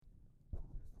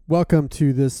Welcome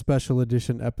to this special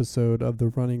edition episode of the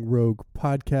Running Rogue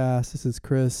podcast. This is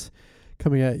Chris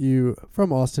coming at you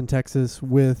from Austin, Texas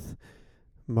with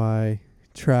my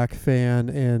track fan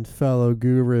and fellow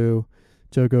guru,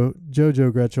 Jojo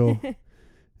Gretschel.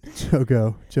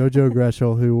 Jojo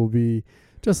Gretschel, who will be,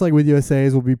 just like with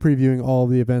USA's, will be previewing all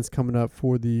the events coming up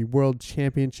for the World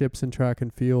Championships in track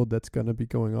and field that's going to be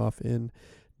going off in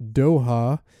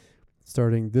Doha,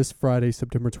 starting this Friday,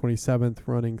 September 27th,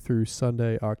 running through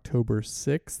Sunday, October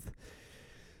 6th.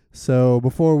 So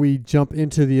before we jump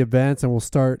into the events, and we'll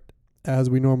start as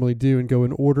we normally do and go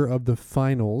in order of the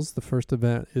finals. The first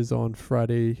event is on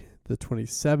Friday the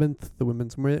 27th, the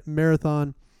women's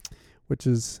marathon, which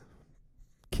is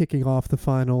kicking off the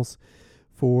finals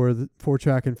for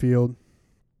track and field.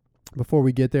 Before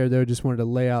we get there, though, just wanted to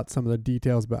lay out some of the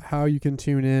details about how you can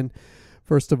tune in.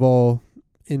 First of all,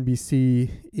 NBC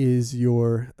is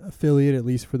your affiliate, at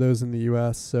least for those in the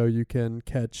U.S., so you can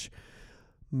catch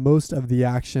most of the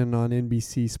action on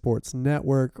NBC Sports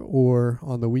Network or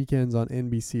on the weekends on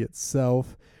NBC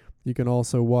itself. You can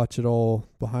also watch it all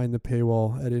behind the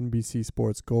paywall at NBC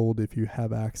Sports Gold if you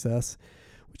have access,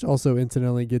 which also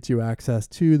incidentally gets you access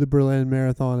to the Berlin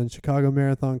Marathon and Chicago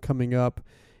Marathon coming up.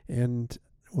 And,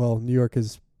 well, New York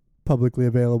is publicly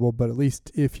available, but at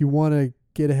least if you want to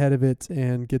get ahead of it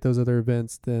and get those other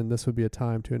events, then this would be a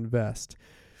time to invest.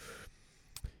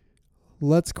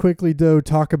 Let's quickly, though,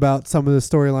 talk about some of the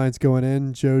storylines going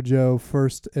in. Jojo,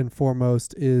 first and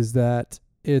foremost, is that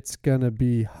it's going to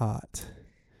be hot.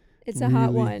 It's a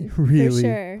hot one, really for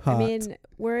sure. Hot. I mean,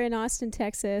 we're in Austin,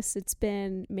 Texas. It's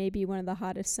been maybe one of the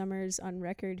hottest summers on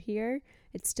record here.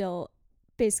 It's still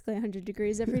basically 100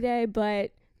 degrees every day,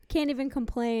 but can't even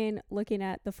complain looking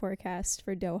at the forecast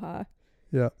for Doha.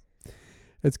 Yeah.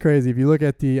 It's crazy. If you look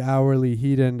at the hourly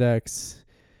heat index,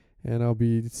 and I'll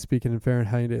be speaking in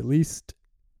Fahrenheit at least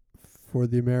for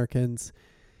the Americans,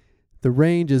 the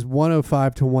range is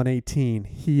 105 to 118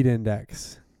 heat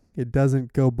index. It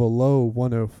doesn't go below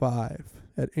 105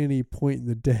 at any point in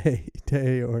the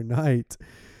day or night.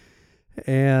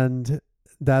 And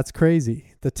that's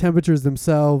crazy. The temperatures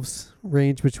themselves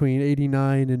range between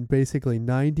 89 and basically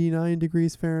 99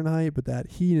 degrees Fahrenheit, but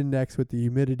that heat index with the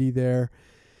humidity there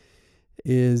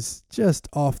is just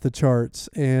off the charts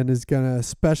and is going to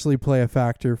especially play a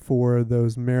factor for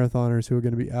those marathoners who are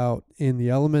going to be out in the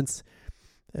elements.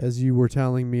 As you were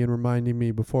telling me and reminding me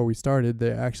before we started,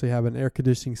 they actually have an air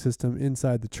conditioning system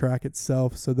inside the track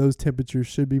itself, so those temperatures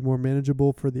should be more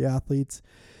manageable for the athletes.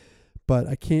 But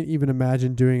I can't even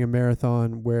imagine doing a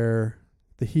marathon where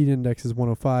the heat index is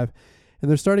 105,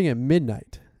 and they're starting at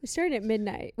midnight. They're starting at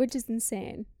midnight, which is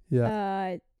insane.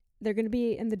 Yeah. They're going to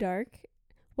be in the dark.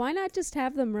 Why not just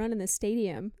have them run in the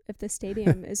stadium if the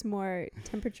stadium is more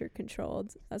temperature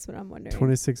controlled? That's what I'm wondering.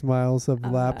 26 miles of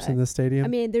laps in the stadium. I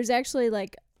mean, there's actually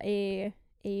like a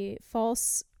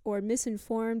false or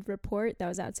misinformed report that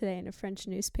was out today in a French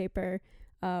newspaper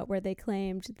where they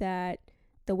claimed that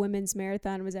the women's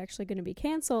marathon was actually going to be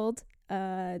canceled.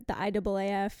 The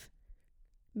IAAF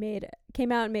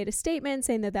came out and made a statement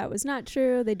saying that was not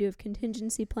true. They do have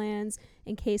contingency plans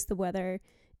in case the weather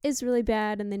is really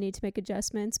bad and they need to make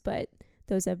adjustments, but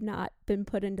those have not been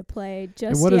put into play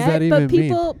just and what yet. Does that even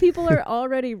but people are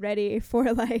already ready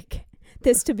for like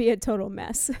this to be a total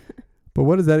mess. But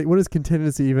what does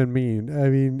contingency even mean? I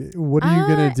mean, what are you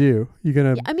gonna do? You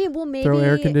gonna maybe throw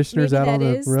air conditioners out on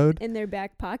the road in their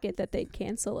back pocket that they'd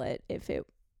cancel it if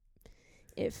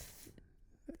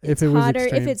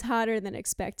it's hotter than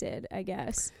expected, I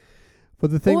guess. But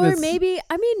the thing, or maybe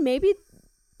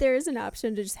there is an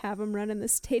option to just have them run in the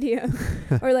stadium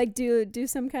or like do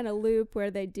some kind of loop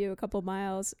where they do a couple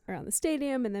miles around the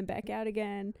stadium and then back out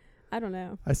again. I don't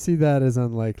know. I see that as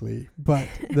unlikely. But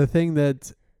the thing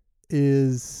that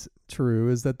is true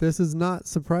is that this is not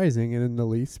surprising in the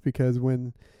least, because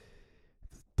when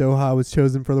Doha was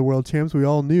chosen for the World Champs, we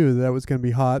all knew that was going to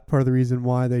be hot. Part of the reason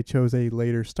why they chose a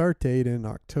later start date in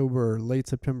October, late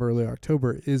September, early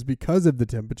October, is because of the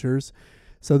temperatures.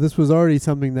 So this was already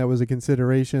something that was a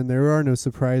consideration. There are no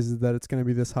surprises that it's going to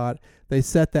be this hot. They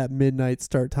set that midnight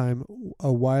start time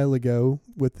a while ago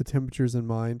with the temperatures in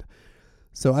mind.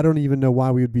 So I don't even know why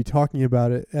we would be talking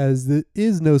about it, as it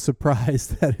is no surprise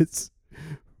that it's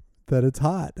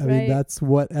hot. I mean, that's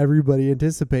what everybody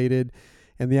anticipated,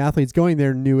 and the athletes going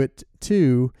there knew it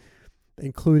too,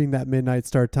 including that midnight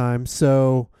start time.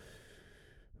 So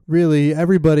really,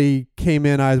 everybody came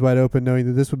in eyes wide open knowing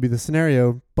that this would be the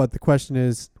scenario, but the question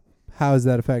is, how does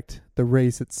that affect the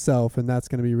race itself? And that's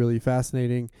going to be really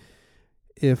fascinating,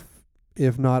 if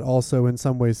not also in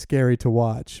some ways scary to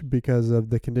watch because of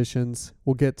the conditions.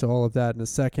 We'll get to all of that in a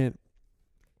second.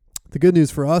 The good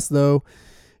news for us, though,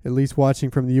 at least watching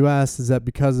from the U.S., is that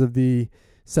because of the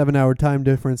 7-hour time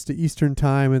difference to Eastern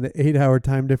time and the 8-hour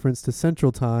time difference to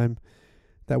Central time,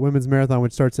 that women's marathon,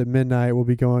 which starts at midnight, will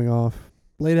be going off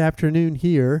late afternoon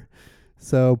here.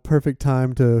 So perfect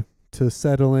time to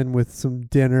settle in with some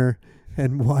dinner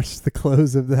and watch the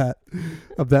close of that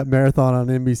marathon on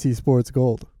NBC Sports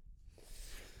Gold.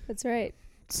 That's right.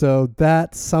 So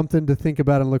that's something to think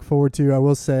about and look forward to. I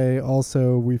will say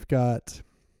also we've got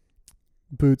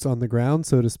boots on the ground,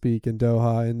 so to speak, in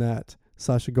Doha, in that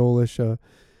Sasha Golish, a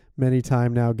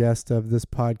many-time now guest of this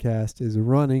podcast, is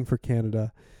running for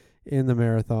Canada in the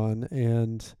marathon.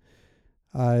 And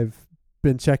I've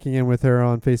been checking in with her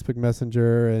on Facebook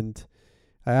Messenger, and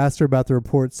I asked her about the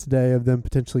reports today of them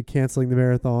potentially canceling the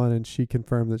marathon, and she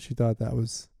confirmed that she thought that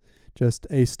was just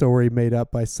a story made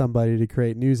up by somebody to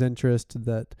create news interest,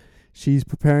 that she's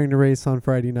preparing to race on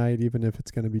Friday night, even if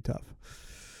it's going to be tough.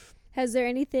 Has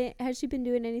she been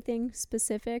doing anything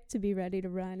specific to be ready to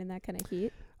run in that kind of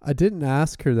heat? I didn't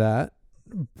ask her that,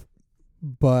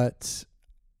 but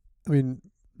I mean,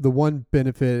 the one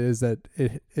benefit is that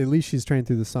at least she's trained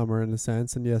through the summer in a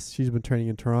sense. And yes, she's been training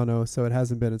in Toronto, so it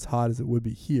hasn't been as hot as it would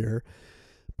be here.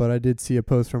 But I did see a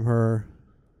post from her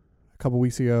a couple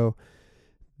weeks ago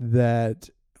that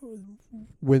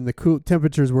when the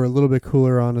temperatures were a little bit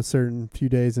cooler on a certain few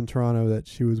days in Toronto, that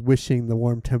she was wishing the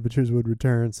warm temperatures would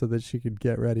return so that she could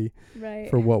get ready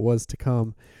for what was to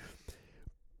come.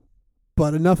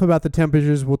 But enough about the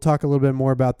temperatures. We'll talk a little bit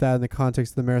more about that in the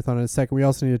context of the marathon in a second. We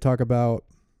also need to talk about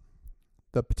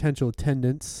the potential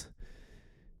attendance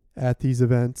at these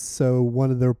events. So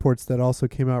one of the reports that also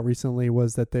came out recently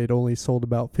was that they'd only sold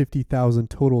about 50,000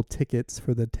 total tickets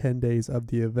for the 10 days of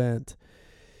the event,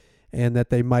 and that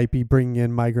they might be bringing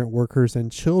in migrant workers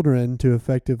and children to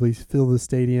effectively fill the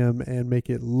stadium and make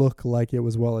it look like it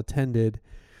was well attended.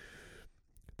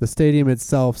 The stadium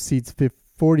itself seats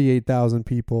 48,000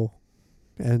 people.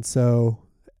 And so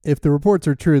if the reports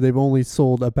are true, they've only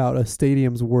sold about a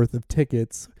stadium's worth of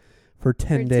tickets for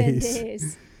 10 days. 10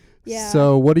 days. Yeah.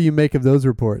 So what do you make of those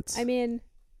reports? I mean,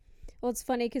 well, it's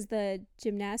funny because the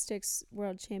gymnastics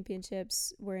world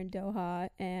championships were in Doha,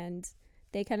 and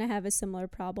they kind of have a similar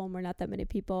problem where not that many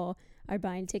people are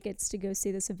buying tickets to go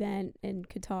see this event in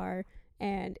Qatar.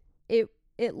 And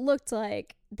it looked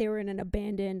like they were in an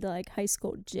abandoned like high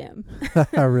school gym.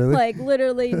 Really? Like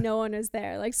literally no one was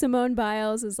there. Like Simone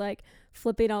Biles is like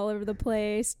flipping all over the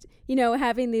place,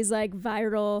 having these like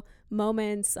viral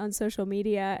moments on social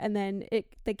media, and then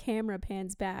the camera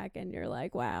pans back and you're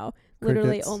like, wow, literally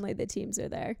Crickets. only the teams are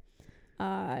there.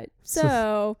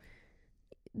 So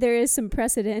there is some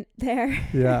precedent there.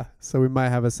 Yeah. So we might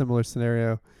have a similar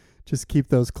scenario. Just keep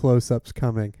those close-ups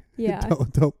coming. Yeah.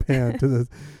 Don't pan to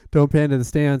the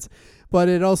stands. But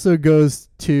it also goes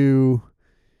to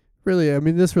really, I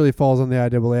mean, this really falls on the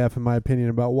IAAF in my opinion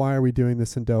about why are we doing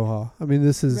this in Doha? I mean,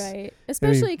 this is right.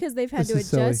 Especially because they've had to adjust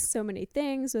silly. so many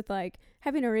things with like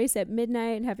having a race at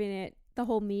midnight and having the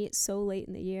whole meet so late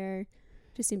in the year.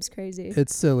 Just seems crazy.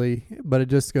 It's silly, but it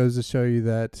just goes to show you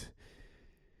that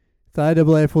the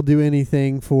IAAF will do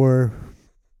anything for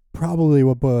probably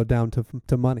what boiled down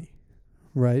to money,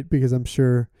 right? Because I'm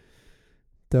sure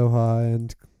Doha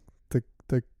and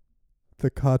the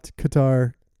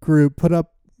Qatar group put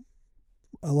up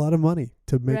a lot of money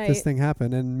to make this thing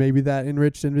happen, and maybe that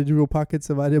enriched individual pockets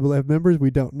of IAAF members. We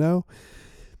don't know,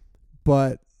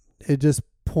 but it just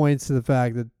points to the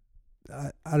fact that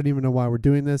I don't even know why we're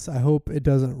doing this. I hope it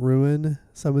doesn't ruin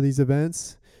some of these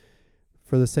events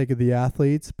for the sake of the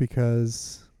athletes,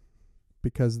 because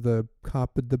the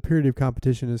period of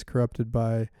competition is corrupted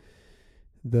by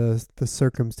the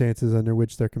circumstances under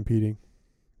which they're competing.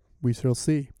 We shall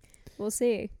see. We'll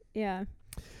see. Yeah.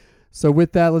 So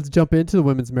with that, let's jump into the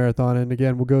women's marathon. And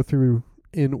again, we'll go through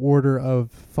in order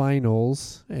of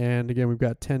finals. And again, we've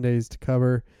got 10 days to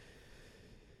cover.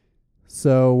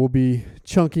 So we'll be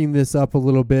chunking this up a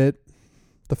little bit.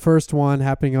 The first one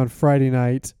happening on Friday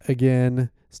night, again,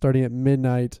 starting at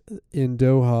midnight in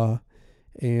Doha,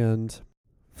 and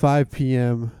 5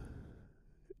 p.m.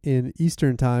 in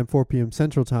Eastern Time, 4 p.m.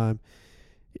 Central Time,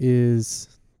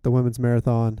 is the women's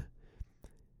marathon.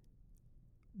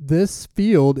 This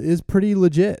field is pretty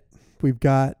legit. We've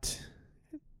got,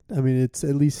 it's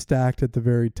at least stacked at the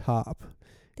very top.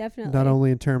 Definitely. Not only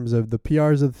in terms of the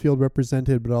PRs of the field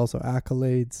represented, but also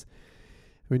accolades.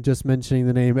 I mean, just mentioning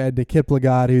the name Edna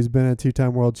Kiplagat, who's been a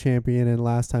 2-time world champion and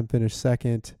last time finished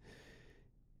second,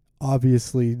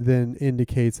 obviously then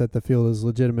indicates that the field is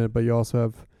legitimate. But you also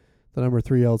have the number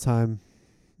 3 all-time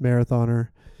marathoner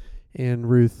and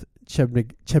Ruth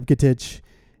Chepngetich,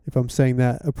 if I'm saying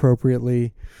that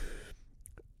appropriately.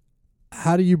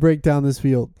 How do you break down this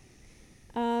field?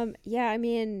 Yeah, I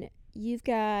mean, you've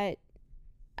got,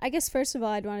 I guess, first of all,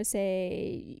 I'd want to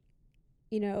say,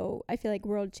 I feel like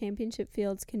world championship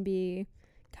fields can be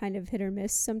kind of hit or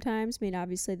miss sometimes. I mean,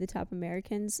 obviously the top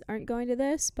Americans aren't going to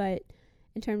this, but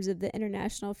in terms of the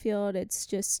international field, it's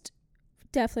just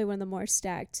definitely one of the more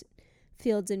stacked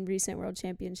fields in recent world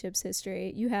championships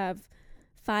history. You have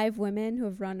 5 women who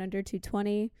have run under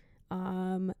 220.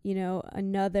 Another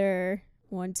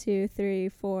 1, 2, 3,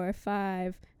 4,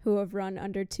 5 who have run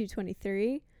under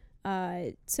 223.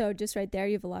 So just right there,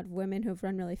 you have a lot of women who have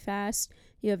run really fast.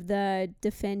 You have the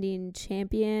defending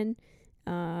champion,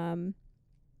 Rose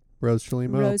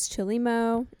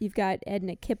Chalimo. You've got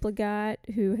Edna Kiplagat,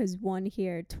 who has won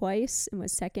here twice and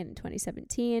was second in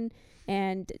 2017.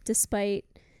 And despite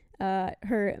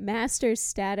her master's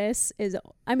status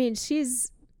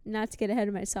she's, not to get ahead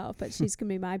of myself, but she's going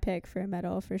to be my pick for a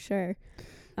medal for sure.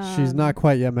 She's not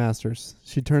quite yet masters.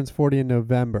 She turns 40 in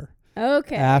November.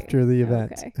 Okay. After the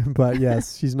event. Okay. But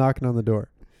yes, she's knocking on the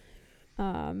door.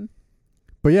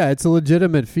 But yeah, it's a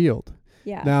legitimate field.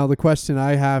 Yeah. Now, the question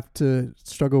I have to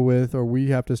struggle with, or we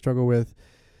have to struggle with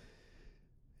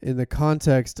in the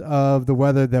context of the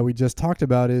weather that we just talked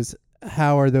about, is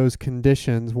how are those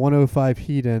conditions, 105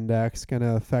 heat index, going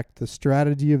to affect the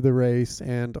strategy of the race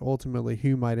and ultimately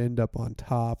who might end up on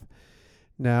top?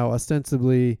 Now,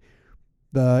 ostensibly,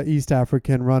 the East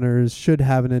African runners should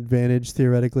have an advantage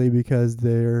theoretically because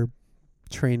they're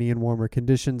training in warmer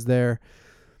conditions there.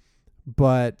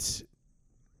 But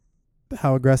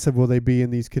how aggressive will they be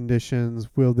in these conditions?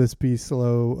 Will this be a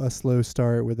slow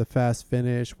start with a fast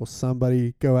finish? Will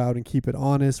somebody go out and keep it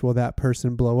honest? Will that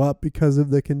person blow up because of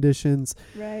the conditions?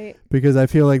 Right. Because I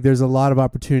feel like there's a lot of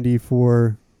opportunity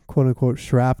for quote unquote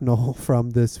shrapnel from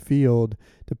this field,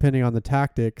 depending on the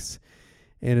tactics.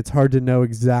 And it's hard to know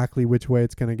exactly which way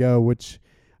it's going to go, which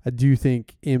I do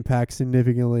think impacts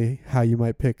significantly how you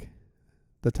might pick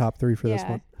the top 3 for this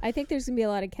one. I think there's going to be a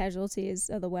lot of casualties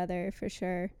of the weather for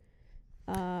sure.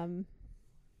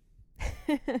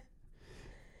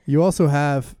 You also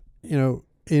have,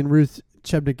 in Ruth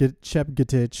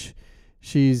Chepngetich,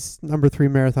 she's number 3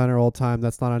 marathoner all time.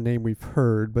 That's not a name we've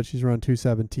heard, but she's run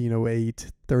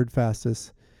 2:17:08, third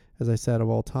fastest, as I said, of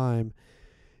all time.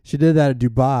 She did that at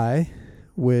Dubai,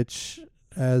 which,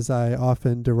 as I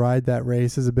often deride that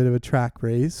race, is a bit of a track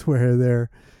race where they're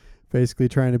basically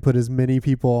trying to put as many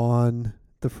people on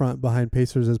the front behind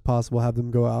pacers as possible, have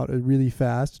them go out really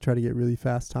fast to try to get really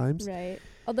fast times. Right.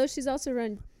 Although she's also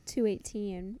run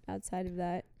 2:18 outside of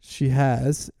that. She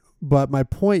has. But my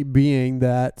point being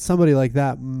that somebody like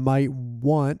that might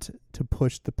want to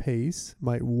push the pace,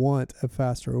 might want a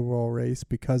faster overall race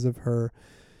because of her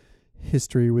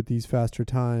history with these faster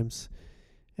times.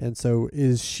 And so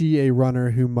is she a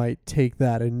runner who might take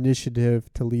that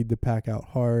initiative to lead the pack out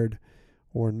hard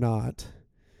or not?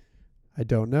 I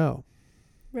don't know.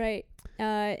 Right.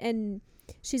 And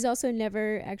she's also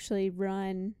never actually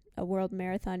run a world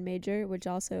marathon major, which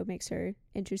also makes her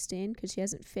interesting because she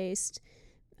hasn't faced,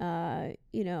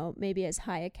 maybe as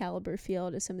high a caliber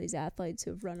field as some of these athletes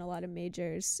who have run a lot of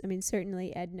majors. I mean,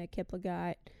 certainly Edna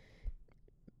Kiplagat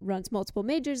runs multiple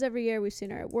majors every year. We've seen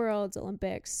her at Worlds,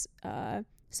 Olympics.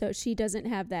 So she doesn't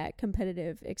have that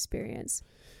competitive experience.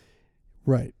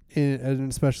 Right. And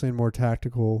especially in more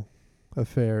tactical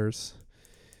affairs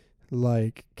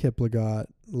like Kiplagat,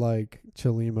 like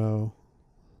Chalimo,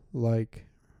 like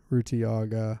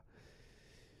Rutiaga,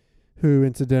 who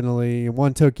incidentally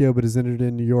won Tokyo but is entered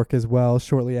in New York as well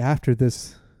shortly after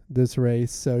this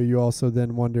race. So you also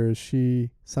then wonder, is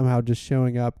she somehow just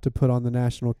showing up to put on the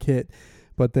national kit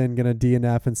but then going to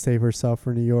DNF and save herself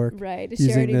for New York? Right.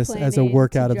 Using this as a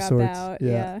workout of sorts.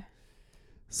 Yeah.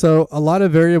 So a lot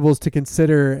of variables to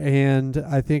consider, and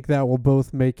I think that will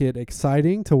both make it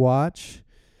exciting to watch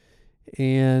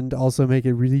and also make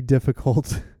it really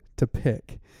difficult to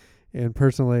pick. And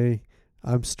personally,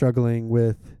 I'm struggling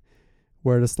with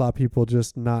where to slot people,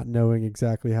 just not knowing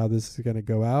exactly how this is going to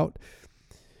go out.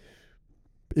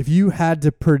 If you had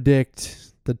to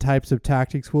predict the types of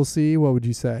tactics we'll see, what would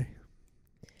you say?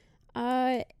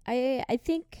 I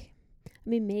think,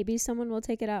 maybe someone will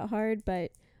take it out hard,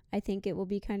 but I think it will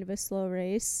be kind of a slow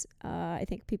race. I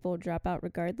think people will drop out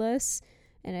regardless.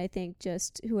 And I think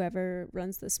just whoever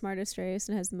runs the smartest race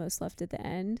and has the most left at the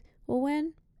end will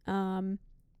win. Okay.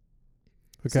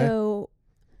 So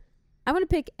I want to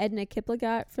pick Edna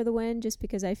Kiplagat for the win just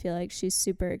because I feel like she's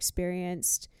super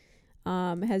experienced,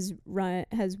 has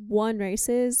won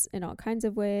races in all kinds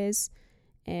of ways,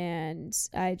 and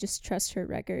I just trust her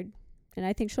record. And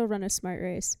I think she'll run a smart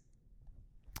race.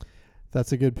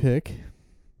 That's a good pick.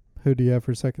 Who do you have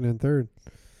for second and third?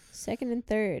 Second and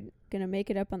third. Gonna make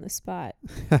it up on the spot.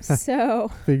 So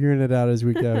Figuring it out as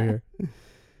we go here.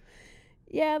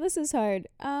 yeah, this is hard.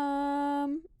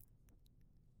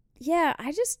 Yeah,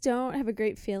 I just don't have a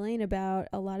great feeling about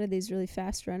a lot of these really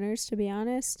fast runners, to be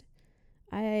honest.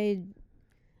 I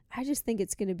just think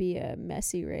it's gonna be a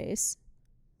messy race.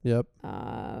 Yep.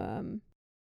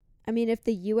 I mean, if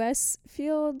the U.S.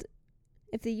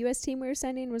 team we were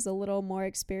sending was a little more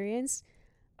experienced,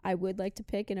 I would like to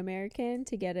pick an American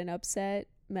to get an upset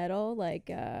medal like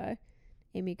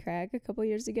Amy Cragg a couple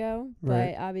years ago.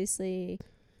 Right. But obviously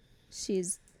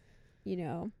she's,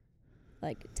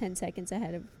 like 10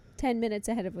 minutes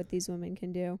ahead of what these women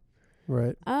can do.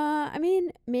 Right. I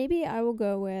mean, maybe I will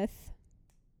go with...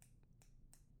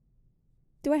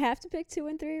 Do I have to pick 2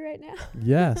 and 3 right now?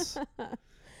 Yes.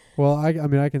 Well, I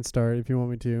mean, I can start if you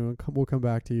want me to. We'll come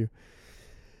back to you.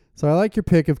 So I like your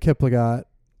pick of Kiplagat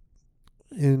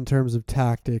in terms of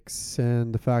tactics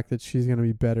and the fact that she's going to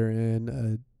be better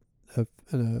in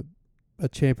a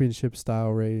championship style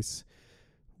race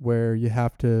where you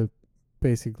have to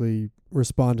basically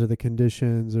respond to the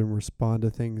conditions and respond to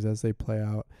things as they play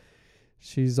out.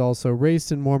 She's also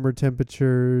raced in warmer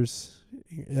temperatures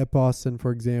at Boston,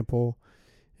 for example.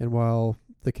 And while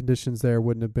the conditions there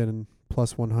wouldn't have been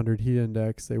plus 100 heat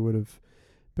index, they would have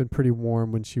been pretty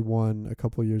warm when she won a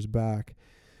couple years back.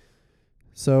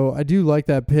 So I do like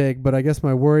that pick, but I guess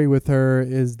my worry with her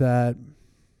is that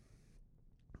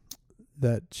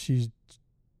she's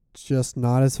just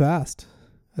not as fast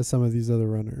as some of these other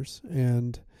runners.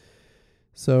 And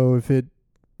so if it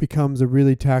becomes a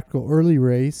really tactical early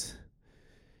race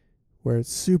where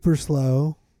it's super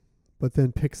slow, but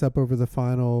then picks up over the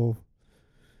final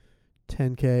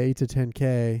 10K, 8 to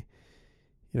 10K,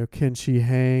 can she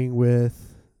hang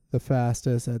with the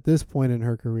fastest at this point in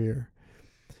her career?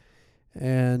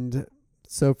 And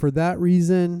so for that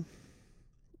reason,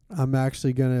 I'm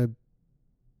actually going to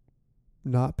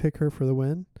not pick her for the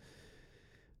win.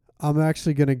 I'm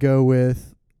actually going to go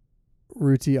with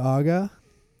Ruti Aga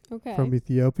from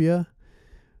Ethiopia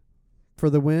for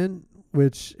the win,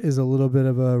 which is a little bit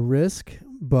of a risk,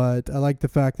 but I like the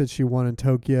fact that she won in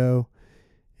Tokyo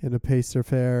in a pacer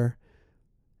fair,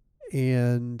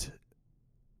 and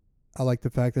I like the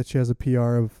fact that she has a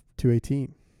PR of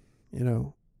 218,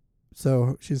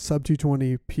 So she's sub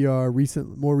 220 PR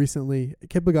more recently.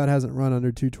 Kiplagat hasn't run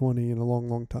under 220 in a long,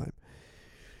 long time.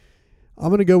 I'm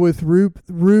going to go with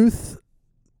Ruth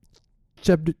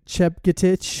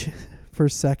Chepngetich for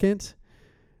second,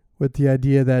 with the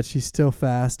idea that she's still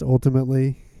fast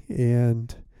ultimately.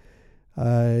 And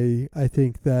I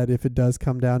think that if it does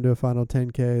come down to a final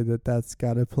 10K, that's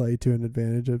got to play to an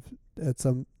advantage of, at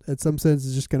some sense,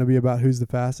 it's just going to be about who's the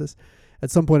fastest. At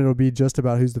some point, it'll be just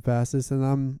about who's the fastest, and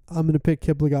I'm going to pick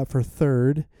Kiplagat for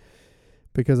third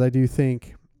because I do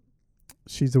think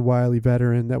she's a wily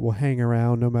veteran that will hang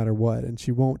around no matter what, and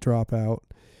she won't drop out.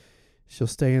 She'll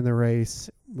stay in the race,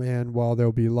 and while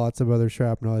there'll be lots of other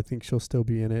shrapnel, I think she'll still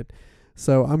be in it.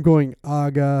 So I'm going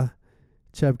Aga,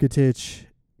 Chepngetich,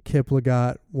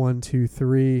 Kiplagat 1, 2,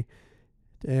 3,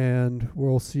 and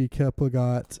we'll see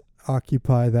Kiplagat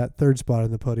occupy that third spot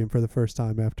on the podium for the first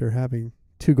time after having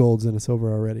 2 golds and a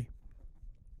silver already.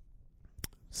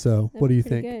 So, what do you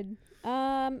think? Good.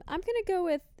 I'm gonna go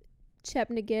with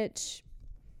Chepngetich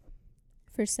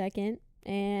for second,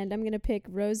 and I'm gonna pick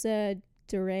Rosa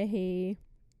Durehi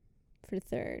for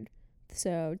third.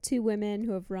 So 2 women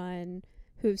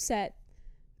who've set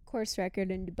course record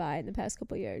in Dubai in the past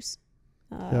couple years.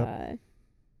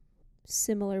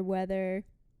 Similar weather,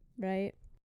 right?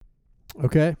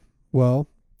 Okay. Well,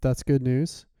 that's good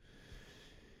news.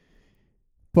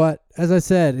 But as I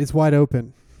said, it's wide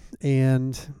open.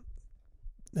 And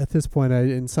at this point, I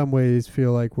in some ways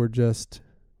feel like we're just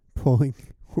pulling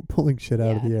shit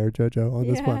out of the air, JoJo, on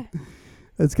this one.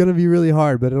 It's going to be really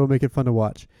hard, but it'll make it fun to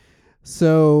watch.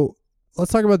 So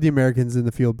let's talk about the Americans in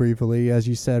the field briefly. As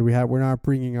you said, we're not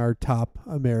bringing our top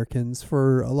Americans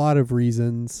for a lot of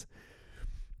reasons.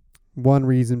 One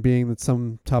reason being that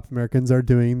some top Americans are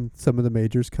doing some of the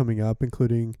majors coming up,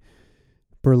 including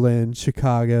Berlin,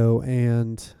 Chicago,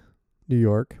 and New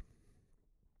York.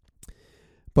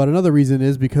 But another reason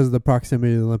is because of the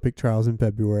proximity of the Olympic trials in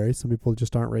February. Some people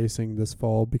just aren't racing this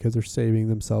fall because they're saving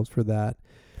themselves for that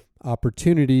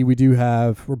opportunity. We do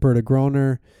have Roberta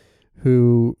Groner,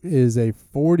 who is a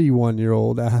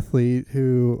 41-year-old athlete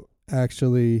who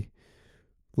actually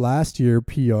last year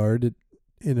PR'd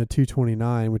in a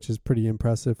 229, which is pretty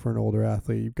impressive for an older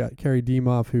athlete. You've got Carrie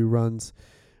Demoff, who runs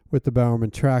with the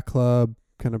Bowerman Track Club,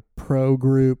 kind of pro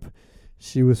group.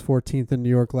 She was 14th in New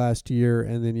York last year.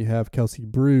 And then you have Kelsey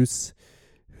Bruce,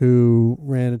 who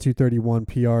ran a 2:31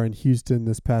 PR in Houston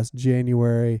this past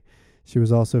January. She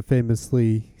was also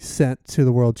famously sent to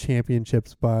the World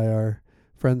Championships by our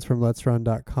friends from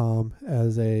Let'sRun.com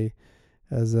as a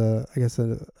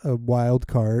wild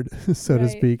card, so to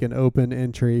speak, an open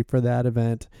entry for that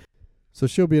event. So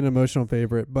she'll be an emotional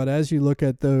favorite. But as you look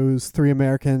at those three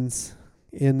Americans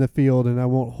in the field, and I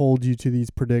won't hold you to these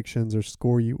predictions or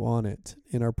score you on it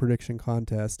in our prediction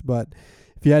contest, but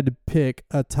if you had to pick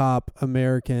a top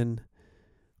American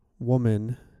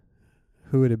woman,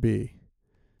 who would it be?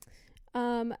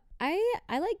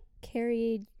 I like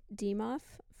Carrie Demoff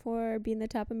for being the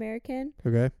top American.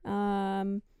 Okay.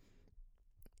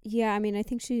 Yeah, I mean, I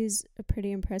think she's a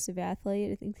pretty impressive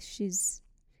athlete. I think she's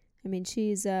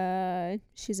a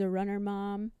runner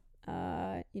mom.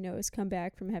 Has come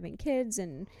back from having kids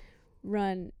and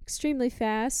run extremely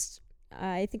fast.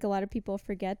 I think a lot of people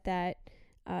forget that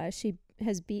she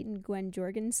has beaten Gwen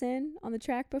Jorgensen on the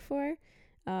track before.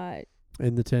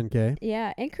 In the 10K?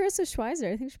 Yeah, and Carissa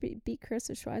Schweizer. I think she beat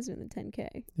Carissa Schweizer in the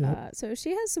 10K. Yep. So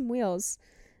she has some wheels.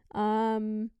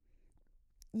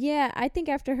 Yeah, I think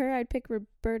after her, I'd pick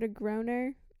Roberta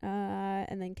Groner,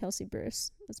 and then Kelsey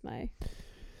Bruce. That's my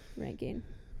ranking.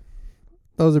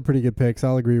 Those are pretty good picks.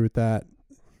 I'll agree with that.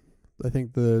 I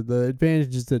think the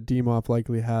advantages that Demoff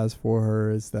likely has for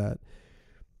her is that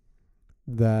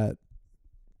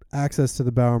access to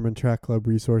the Bowerman Track Club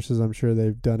resources. I'm sure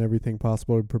they've done everything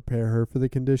possible to prepare her for the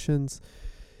conditions.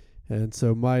 And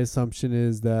so my assumption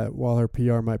is that while her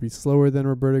PR might be slower than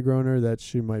Roberta Groner, that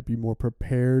she might be more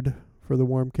prepared for the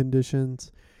warm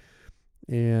conditions.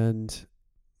 And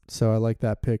so I like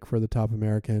that pick for the top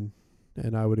American.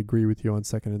 And I would agree with you on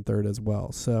second and third as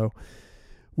well. So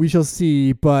we shall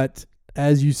see. But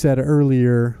as you said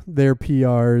earlier, their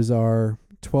PRs are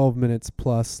 12 minutes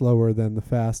plus slower than the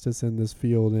fastest in this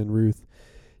field in Ruth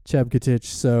Chepkatich.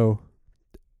 So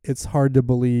it's hard to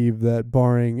believe that,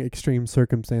 barring extreme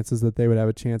circumstances, that they would have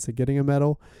a chance at getting a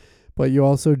medal. But you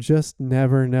also just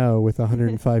never know with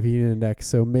 105 heat index.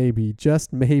 So maybe,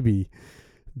 just maybe,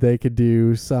 they could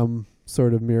do some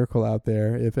sort of miracle out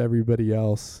there if everybody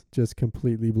else just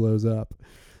completely blows up.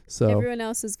 So everyone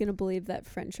else is going to believe that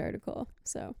French article.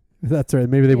 So that's right.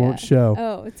 Maybe they won't show.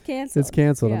 Oh, it's canceled. It's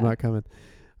canceled. Yeah. I'm not coming.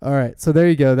 All right. So there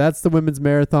you go. That's the women's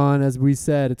marathon. As we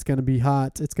said, it's going to be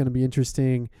hot. It's going to be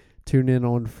interesting. Tune in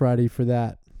on Friday for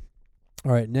that.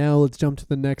 All right. Now let's jump to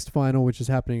the next final, which is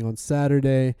happening on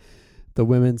Saturday, the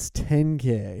women's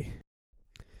 10K.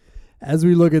 As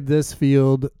we look at this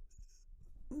field,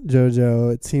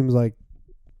 JoJo, it seems like,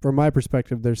 from my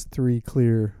perspective, there's three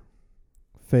clear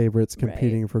favorites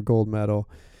competing for gold medal.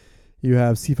 You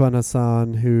have Sifan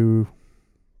Hassan, who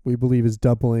we believe is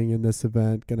doubling in this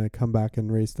event, going to come back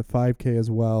and race the 5K as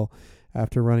well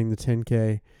after running the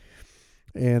 10K.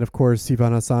 And, of course,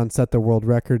 Sifan Hassan set the world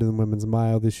record in the women's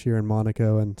mile this year in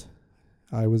Monaco, and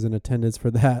I was in attendance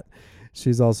for that.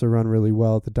 She's also run really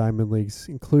well at the Diamond Leagues,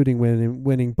 including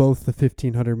winning both the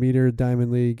 1,500-meter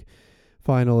Diamond League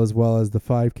final as well as the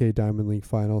 5K Diamond League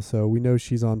final. So we know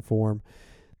she's on form.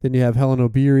 Then you have Hellen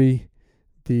Obiri,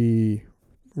 the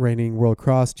reigning World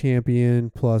Cross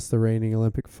champion, plus the reigning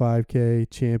Olympic 5K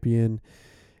champion.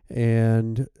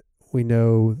 And we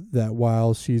know that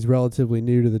while she's relatively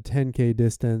new to the 10K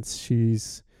distance,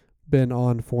 she's been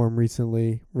on form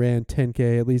recently, ran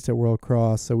 10K at least at World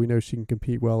Cross, so we know she can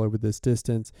compete well over this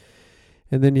distance.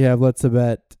 And then you have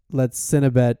Letsenabet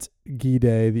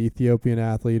Gide, the Ethiopian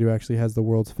athlete who actually has the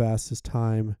world's fastest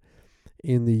time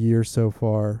in the year so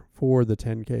far for the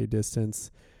 10K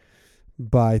distance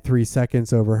by 3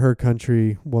 seconds over her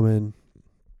countrywoman,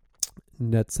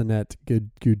 Netzanet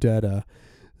Gudeta.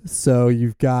 So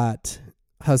you've got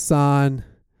Hassan,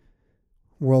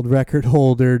 world record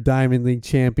holder, Diamond League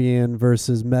champion,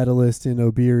 versus medalist in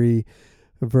Obiri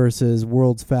versus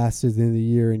world's fastest in the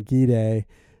year in Gide.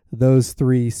 Those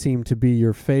three seem to be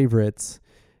your favorites.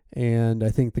 And I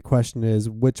think the question is,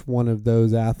 which one of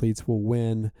those athletes will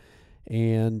win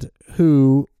and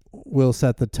who will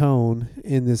set the tone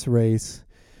in this race?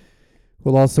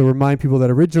 We'll also remind people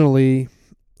that originally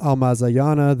Almaz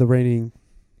Ayana, the reigning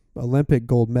Olympic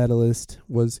gold medalist,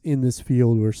 was in this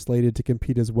field, were slated to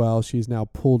compete as well. She's now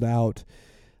pulled out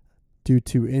due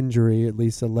to injury, at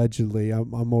least allegedly.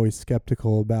 I'm always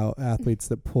skeptical about athletes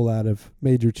that pull out of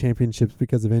major championships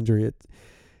because of injury. It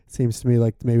seems to me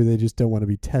like maybe they just don't want to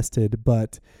be tested,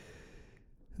 but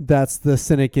that's the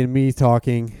cynic in me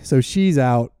talking. So she's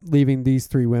out, leaving these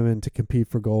three women to compete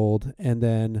for gold. And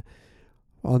then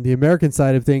on the American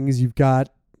side of things, you've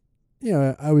got,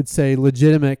 I would say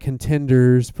legitimate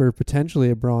contenders for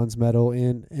potentially a bronze medal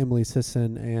in Emily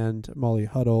Sisson and Molly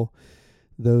Huddle.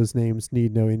 Those names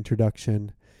need no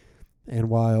introduction. And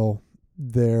while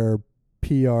their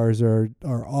PRs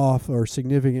are off or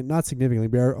significant, not significantly,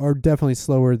 but are definitely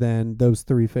slower than those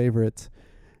three favorites,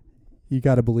 you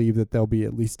got to believe that they'll be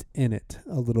at least in it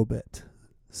a little bit.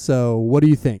 So what do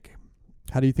you think?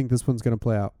 How do you think this one's going to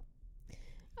play out?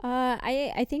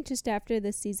 I think just after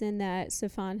the season that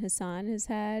Sifan Hassan has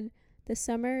had this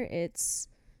summer, it's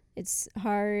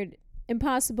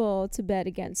impossible to bet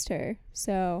against her.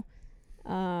 So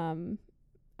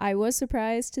I was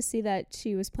surprised to see that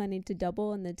she was planning to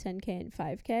double in the 10K and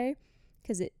 5K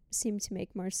because it seemed to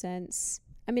make more sense.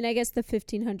 I mean, I guess the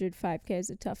 1500 5K is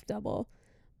a tough double,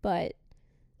 but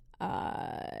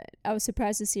I was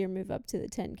surprised to see her move up to the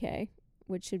 10K,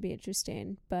 which should be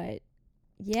interesting. But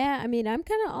yeah, I mean, I'm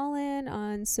kind of all in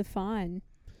on Sifan.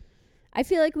 I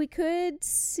feel like we could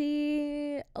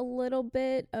see a little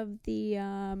bit of the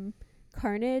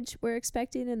carnage we're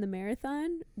expecting in the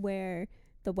marathon where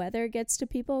the weather gets to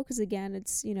people because, again,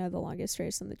 it's, the longest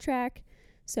race on the track.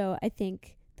 So I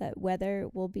think that weather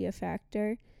will be a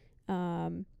factor.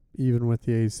 Even with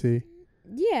the AC?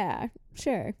 Yeah,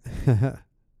 sure.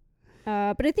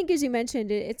 But I think, as you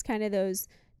mentioned, it's kind of those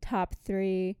top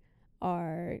three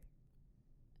are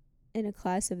in a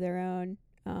class of their own.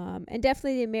 And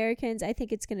definitely the Americans, I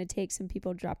think it's going to take some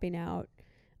people dropping out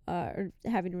or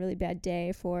having a really bad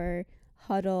day for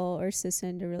Huddle or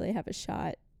Sisson to really have a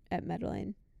shot at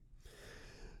medaling.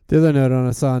 The other note on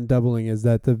Hassan doubling is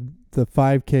that the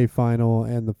 5K final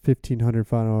and the 1500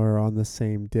 final are on the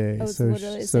same day. Oh, it's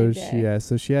literally the same day.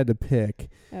 So she had to pick.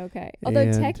 Okay.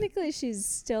 Although technically she's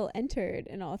still entered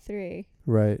in all three.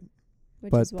 Right.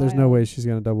 But there's no way she's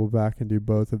going to double back and do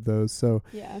both of those. So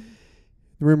yeah.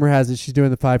 The rumor has it she's doing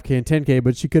the 5K and 10K,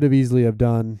 but she could have easily have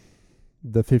done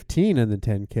the 15 and the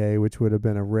 10K, which would have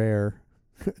been a rare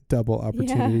double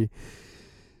opportunity. Yeah.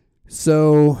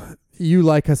 So you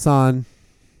like Hassan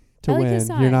to win.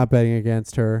 Hassan. You're not betting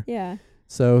against her. Yeah.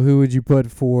 So who would you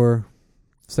put for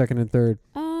second and third?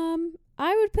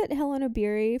 I would put Hellen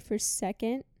Obiri for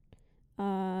second.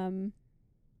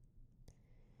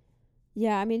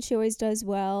 Yeah, I mean, she always does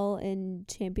well in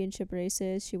championship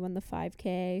races. She won the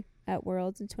 5K at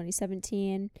Worlds in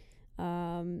 2017.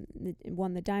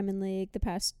 Won the Diamond League the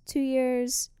past 2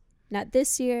 years. Not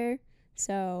this year.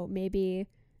 So maybe,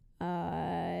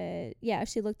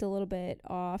 she looked a little bit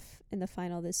off in the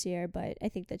final this year, but I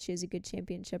think that she has a good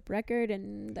championship record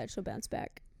and that she'll bounce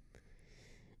back.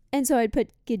 And so I'd put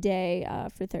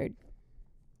Gidey for third.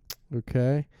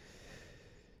 Okay.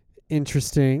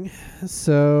 Interesting.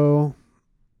 So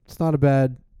it's not a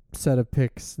bad set of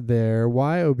picks there.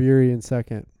 Why Obiri in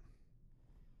second?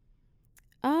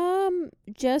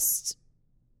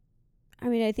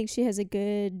 I think she has a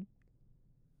good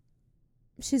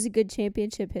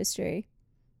championship history.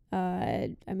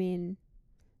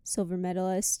 Silver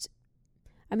medalist.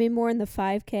 More in the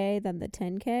 5K than the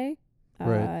 10K.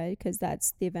 Right. Because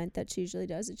that's the event that she usually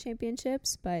does at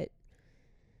championships. But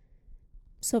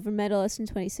silver medalist in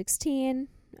 2016.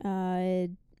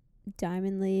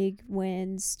 Diamond League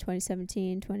wins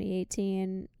 2017,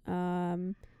 2018.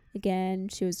 Again,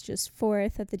 she was just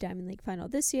fourth at the Diamond League final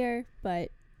this year,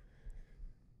 but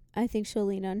I think she'll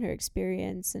lean on her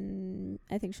experience, and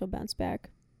I think she'll bounce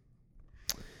back.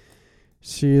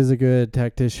 She is a good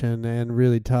tactician and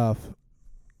really tough.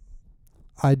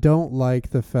 I don't like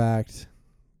the fact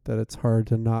that it's hard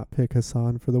to not pick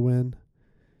Hassan for the win.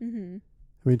 Mm-hmm.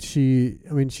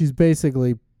 She's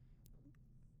basically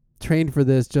trained for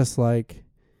this just like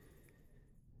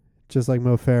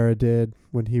Mo Farah did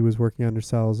when he was working under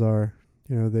Salazar.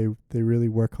 They really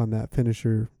work on that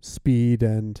finisher speed,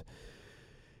 and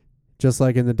just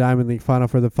like in the Diamond League final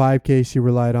for the 5K, she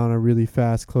relied on a really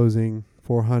fast closing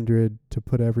 400 to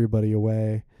put everybody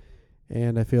away.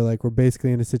 And I feel like we're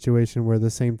basically in a situation where the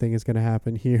same thing is going to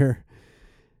happen here.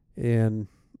 And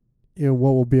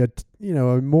what will be a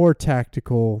more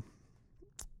tactical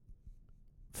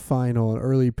final, an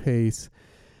early pace,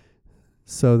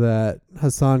 so that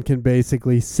Hassan can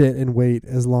basically sit and wait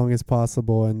as long as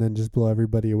possible and then just blow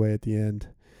everybody away at the end.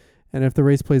 And if the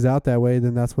race plays out that way,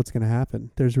 then that's what's going to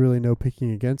happen. There's really no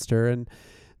picking against her. And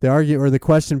the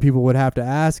question people would have to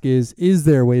ask is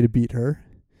there a way to beat her?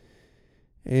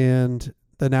 And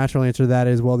the natural answer to that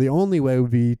is, well, the only way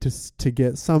would be to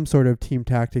get some sort of team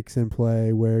tactics in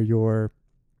play where you're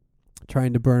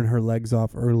trying to burn her legs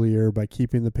off earlier by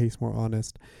keeping the pace more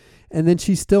honest. And then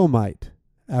she still might,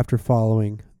 after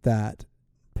following that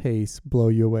pace, blow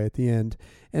you away at the end.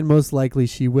 And most likely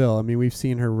she will. We've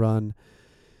seen her run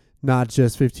not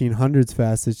just 1500s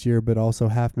fast this year, but also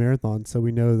half marathons. So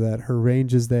we know that her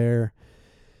range is there.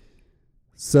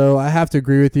 So I have to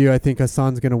agree with you. I think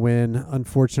Hassan's going to win,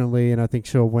 unfortunately, and I think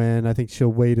she'll win. I think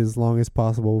she'll wait as long as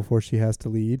possible before she has to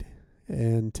lead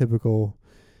in typical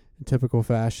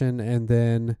fashion. And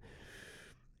then,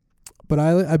 but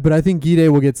I think Gide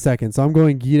will get second. So I'm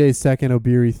going Gide second,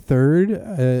 Obiri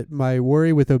third. My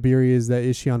worry with Obiri is that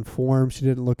is she on form? She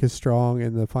didn't look as strong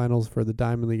in the finals for the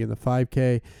Diamond League in the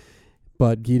 5K,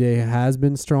 but Gide has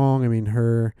been strong. I mean,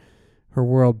 her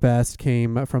world best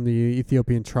came from the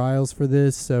Ethiopian trials for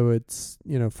this, so it's,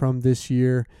 from this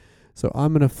year. So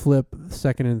I'm going to flip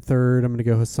second and third. I'm going to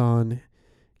go Hassan,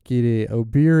 Gide,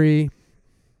 Obiri.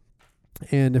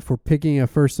 And if we're picking a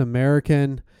first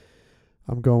American,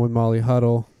 I'm going with Molly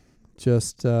Huddle,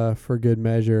 just for good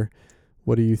measure.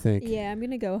 What do you think? Yeah, I'm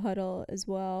going to go Huddle as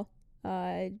well.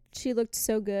 She looked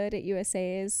so good at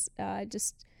USA's,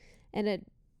 just in a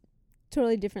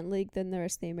totally different league than the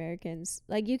rest of the Americans.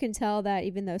 Like, you can tell that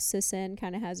even though Sisson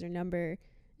kind of has her number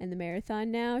in the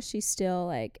marathon now, she still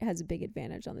has a big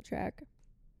advantage on the track.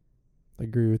 I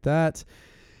agree with that.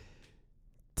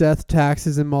 Death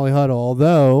taxes in Molly Huddle,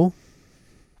 although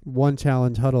one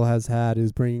challenge Huddle has had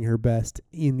is bringing her best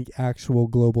in the actual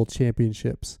global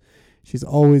championships. She's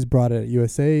always brought it at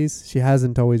USA's. She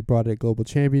hasn't always brought it at global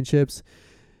championships.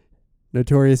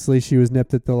 Notoriously, she was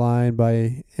nipped at the line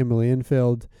by Emily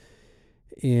Infield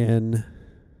in,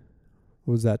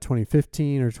 was that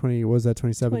 2015 or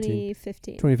 2017?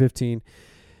 2015.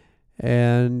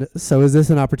 And so is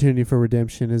this an opportunity for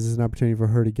redemption? Is this an opportunity for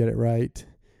her to get it right?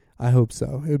 I hope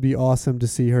so. It would be awesome to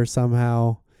see her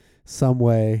somehow, some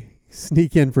way,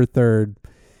 sneak in for third.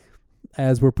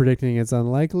 As we're predicting, it's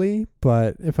unlikely,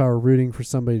 but if I were rooting for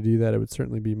somebody to do that, it would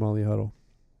certainly be Molly Huddle.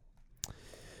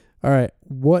 All right,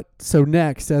 so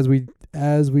next, as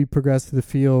we progress through the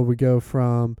field, we go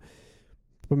from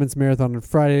women's marathon on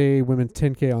Friday, women's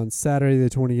 10K on Saturday the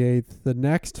 28th. The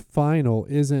next final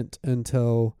isn't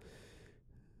until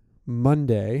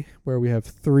Monday, where we have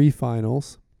 3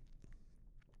 finals: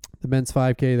 the men's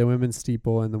 5K, the women's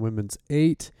steeple, and the women's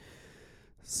 8.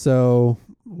 So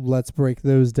let's break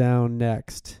those down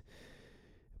next.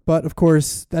 But of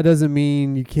course, that doesn't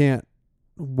mean you can't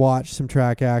watch some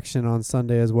track action on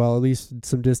Sunday as well, at least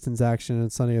some distance action on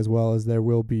Sunday as well, as there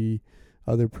will be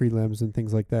other prelims and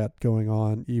things like that going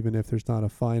on, even if there's not a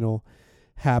final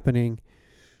happening.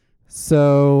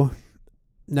 So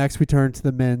next we turn to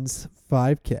the men's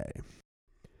 5K.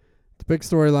 The big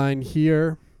storyline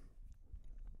here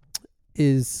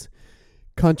is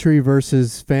country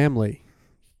versus family.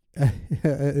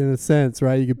 In a sense,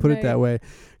 right? You could put it that way,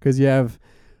 because you have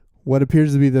what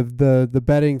appears to be the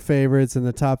betting favorites, and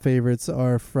the top favorites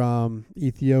are from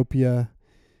Ethiopia,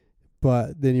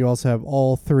 but then you also have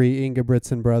all 3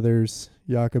 Ingebrigtsen brothers,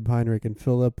 Jakob, Heinrich, and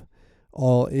Philip,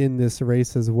 all in this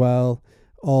race as well,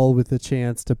 all with a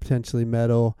chance to potentially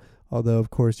medal, although of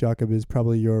course Jakob is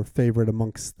probably your favorite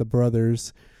amongst the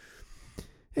brothers.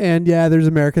 And yeah, there's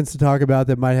Americans to talk about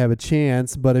that might have a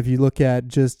chance, but if you look at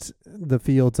just the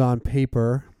fields on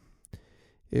paper,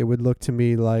 it would look to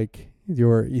me like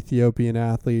your Ethiopian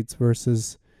athletes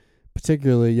versus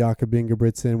particularly Jakob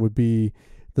Ingebrigtsen would be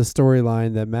the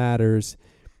storyline that matters.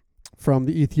 From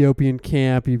the Ethiopian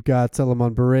camp, you've got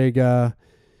Solomon Barega,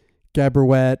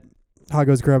 Gabriwet,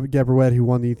 Hagos Gabriwet, who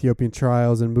won the Ethiopian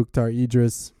trials, and Mukhtar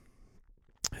Idris,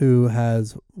 who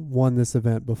has won this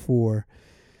event before.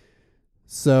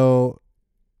 So,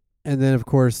 and then of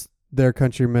course their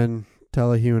countrymen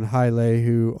Telehune Haile,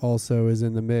 who also is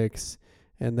in the mix,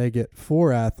 and they get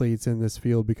 4 athletes in this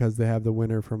field because they have the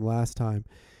winner from last time.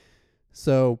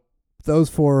 So those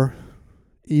 4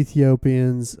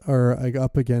 Ethiopians are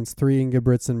up against 3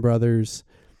 Ingebrigtsen brothers,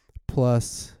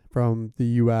 plus from the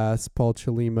U.S., Paul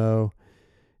Chalimo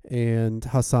and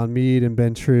Hassan Mead, and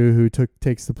Ben True, who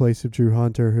takes the place of Drew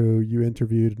Hunter, who you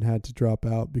interviewed and had to drop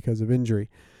out because of injury.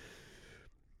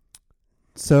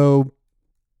 So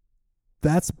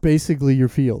that's basically your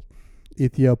field.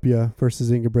 Ethiopia versus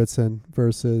Ingebrigtsen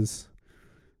versus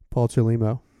Paul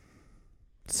Chalimo.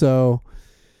 So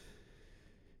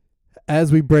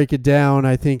as we break it down,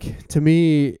 I think, to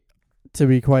me, to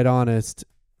be quite honest,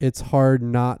 it's hard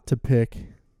not to pick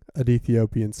an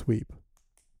Ethiopian sweep.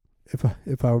 As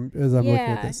I'm looking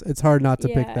at this, it's hard not to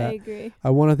pick that. I agree. I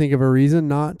want to think of a reason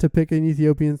not to pick an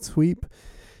Ethiopian sweep.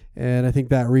 And I think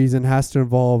that reason has to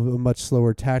involve a much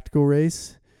slower tactical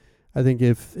race. I think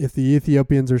if the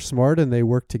Ethiopians are smart and they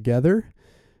work together,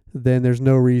 then there's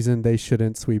no reason they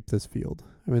shouldn't sweep this field.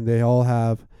 I mean, they all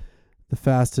have the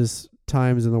fastest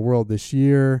times in the world this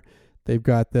year. They've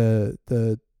got the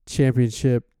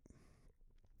championship.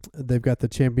 They've got the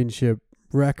championship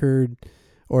record,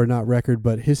 or not record,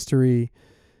 but history.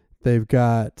 They've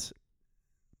got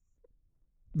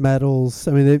medals.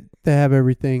 I mean, they have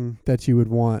everything that you would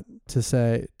want to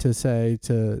say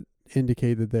to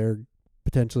indicate that they're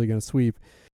potentially going to sweep.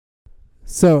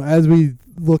 So as we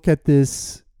look at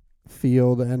this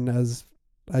field, and as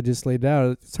I just laid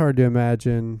out, it's hard to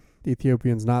imagine the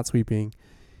Ethiopians not sweeping.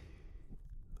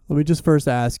 Let me just first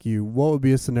ask you, what would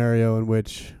be a scenario in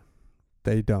which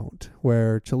they don't,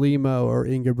 where Chelimo or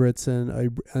Ingebrigtsen,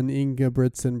 an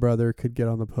Ingebrigtsen brother, could get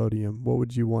on the podium? How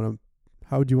would you want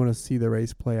to see the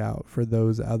race play out for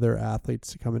those other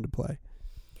athletes to come into play?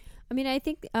 I mean, I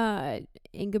think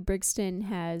Ingebrigtsen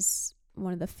has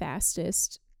one of the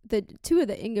fastest. The two of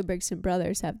the Ingebrigtsen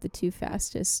brothers have the two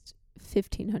fastest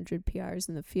 1500 PRs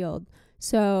in the field.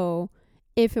 So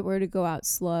if it were to go out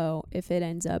slow, if it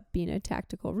ends up being a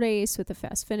tactical race with a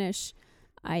fast finish,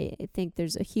 I think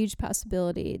there's a huge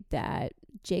possibility that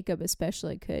Jacob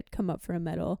especially could come up for a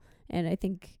medal. And I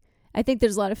think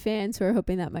there's a lot of fans who are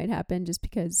hoping that might happen, just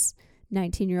because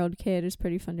 19-year-old kid is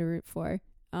pretty fun to root for.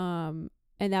 And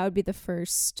that would be the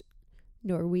first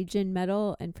Norwegian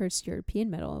medal and first European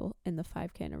medal in the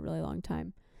 5K in a really long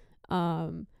time.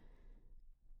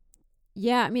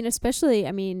 Yeah, I mean, especially,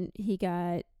 he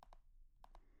got,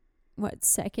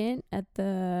 second at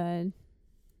the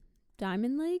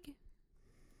Diamond League?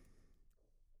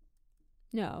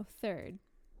 No, third.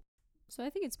 So I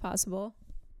think it's possible.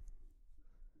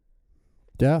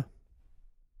 Yeah,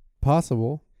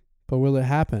 possible, but will it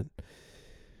happen?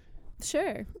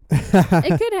 Sure.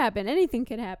 It could happen. Anything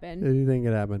could happen. Anything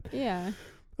could happen. Yeah.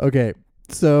 Okay,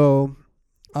 so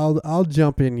I'll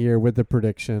jump in here with the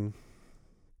prediction.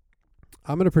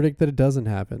 I'm going to predict that it doesn't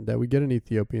happen, that we get an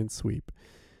Ethiopian sweep,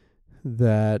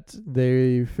 that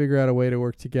they figure out a way to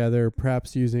work together,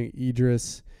 perhaps using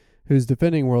Idris, who's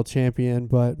defending world champion,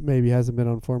 but maybe hasn't been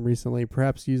on form recently,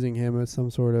 perhaps using him as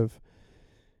some sort of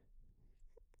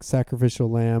sacrificial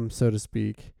lamb, so to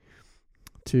speak,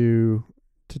 to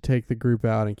take the group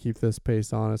out and keep this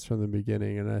pace honest from the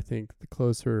beginning. And I think the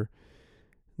closer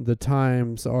the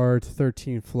times are to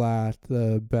 13 flat,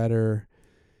 the better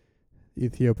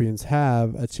Ethiopians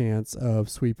have a chance of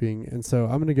sweeping. And so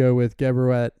I'm going to go with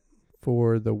Gebrewet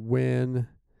for the win,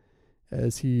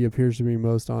 as he appears to be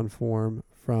most on form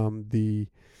from the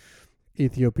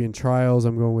Ethiopian trials.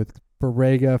 I'm going with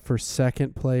Barega for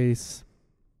second place,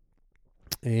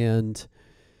 and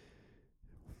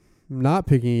not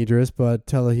picking Idris, but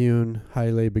Telehune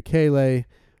Haile Bekele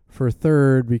for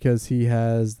third, because he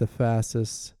has the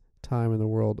fastest time in the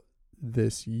world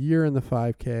this year in the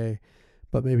 5K,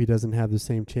 but maybe doesn't have the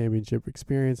same championship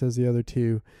experience as the other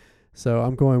two. So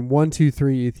I'm going 1, 2,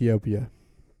 3 Ethiopia.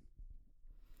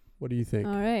 What do you think?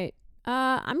 All right.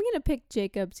 I'm going to pick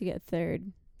Jacob to get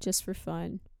third, just for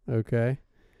fun. Okay.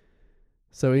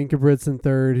 So Ingebrigtsen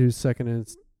third, who's second and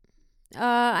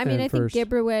I think first.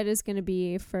 Gebrewet is going to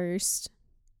be first.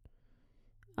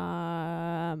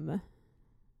 And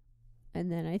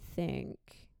then I think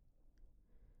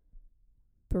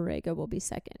Barega will be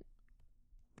second.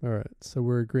 All right. So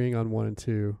we're agreeing on 1 and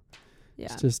 2. Yeah.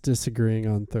 It's just disagreeing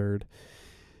on third.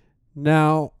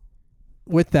 Now,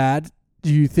 with that,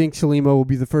 do you think Chelimo will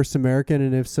be the first American?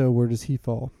 And if so, where does he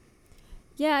fall?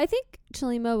 Yeah, I think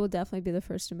Chelimo will definitely be the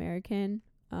first American.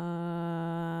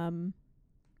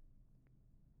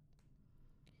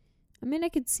 I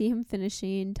could see him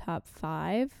finishing top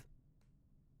 5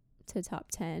 to top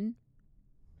 10.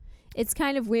 It's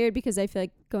kind of weird because I feel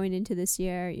like going into this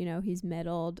year, he's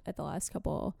medaled at the last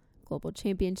couple global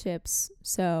championships.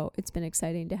 So it's been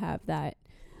exciting to have that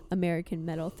American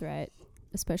medal threat,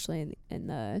 especially in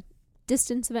the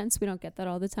distance events. We don't get that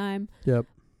all the time. Yep.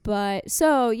 But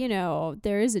so,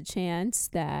 there is a chance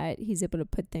that he's able to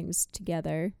put things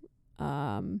together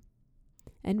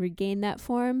and regain that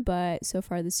form. But so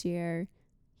far this year,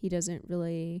 he doesn't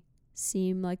really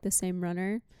seem like the same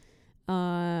runner.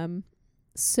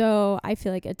 So I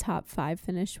feel like a top 5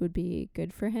 finish would be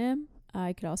good for him.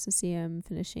 I could also see him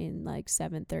finishing like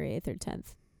 7th or 8th or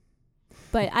 10th.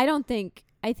 But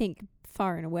I think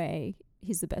far and away,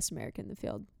 he's the best American in the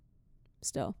field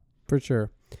still. For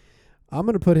sure. I'm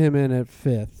going to put him in at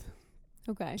 5th.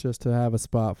 Okay. Just to have a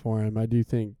spot for him. I do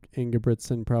think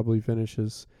Ingebrigtsen probably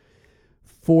finishes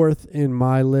 4th in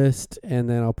my list, and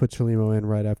then I'll put Chelimo in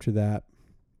right after that.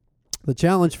 The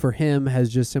challenge for him has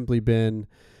just simply been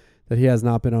that he has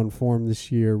not been on form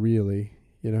this year, really.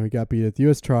 He got beat at the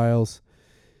U.S. trials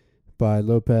by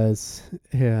Lopez,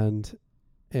 and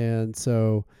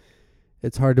so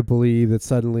it's hard to believe that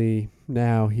suddenly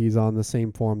now he's on the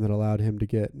same form that allowed him to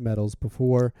get medals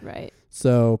before. Right.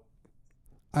 So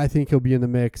I think he'll be in the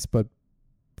mix, but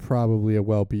probably a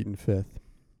well-beaten 5th.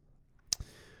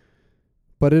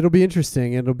 But it'll be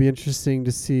interesting. It'll be interesting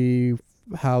to see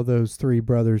how those three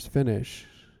brothers finish.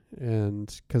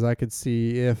 And because I could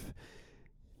see if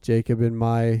Jacob in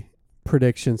my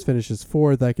predictions finishes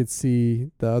fourth, I could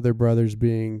see the other brothers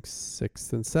being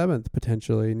sixth and seventh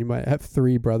potentially. And you might have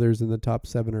three brothers in the top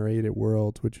 7 or 8 at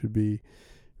Worlds, which would be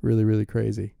really, really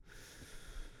crazy.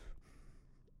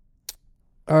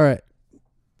 All right.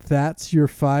 That's your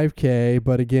 5K.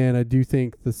 But again, I do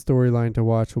think the storyline to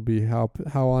watch will be how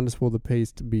honest will the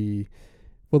pace be?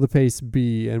 Will the pace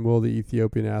be, and will the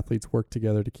Ethiopian athletes work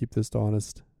together to keep this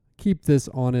honest? Keep this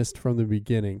honest from the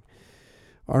beginning.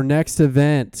 Our next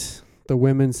event, the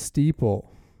women's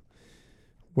steeple,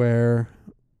 where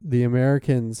the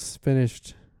Americans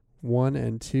finished 1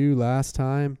 and 2 last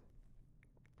time,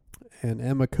 and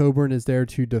Emma Coburn is there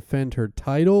to defend her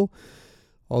title.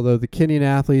 Although the Kenyan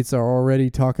athletes are already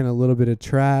talking a little bit of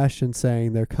trash and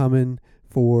saying they're coming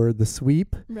for the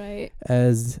sweep. Right.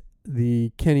 As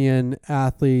the Kenyan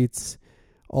athletes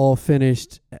all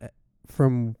finished,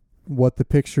 from what the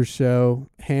pictures show,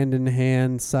 hand in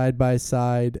hand, side by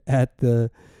side at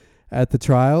the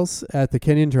trials, at the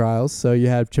Kenyan trials. So you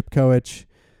have Chepkoech,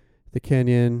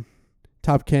 the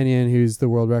top Kenyan, who's the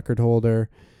world record holder.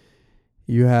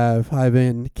 You have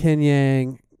Ivan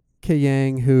Kayang,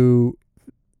 who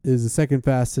is has the second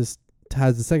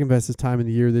fastest time in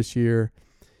the year this year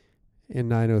in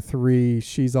 9:03.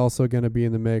 She's also going to be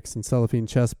in the mix. And Celestine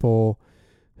Chespol,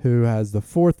 who has the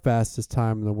 4th fastest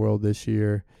time in the world this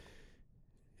year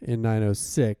in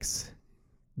 9:06.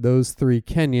 Those three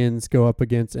Kenyans go up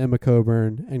against Emma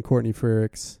Coburn and Courtney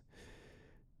Frerichs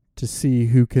to see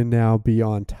who can now be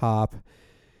on top.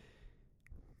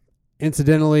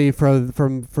 Incidentally, for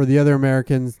the other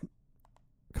Americans,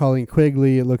 Colleen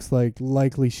Quigley, it looks like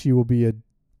likely she will be a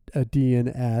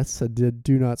DNS, a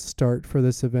do not start for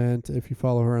this event. If you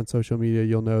follow her on social media,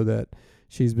 you'll know that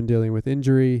she's been dealing with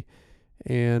injury.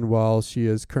 And while she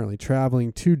is currently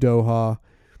traveling to Doha,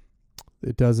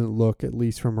 it doesn't look, at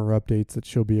least from her updates, that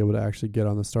she'll be able to actually get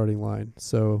on the starting line.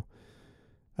 So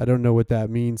I don't know what that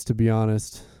means, to be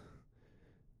honest,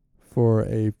 for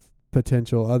a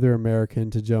potential other American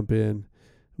to jump in.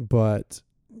 But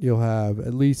you'll have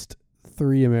at least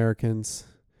 3 Americans,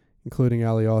 including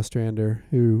Ali Ostrander,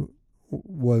 who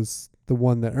was the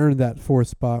one that earned that 4th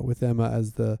spot with Emma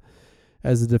as the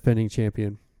defending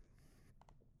champion.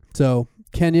 So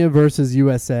Kenya versus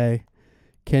USA.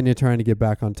 Kenya trying to get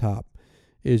back on top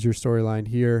is your storyline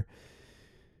here.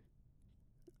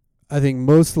 I think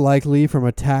most likely from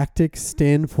a tactics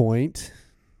standpoint,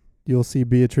 you'll see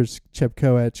Beatrice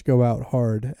Chepkoech go out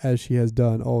hard, as she has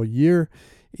done all year.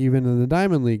 Even in the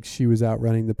Diamond League, she was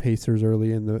outrunning the Pacers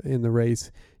early in the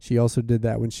race. She also did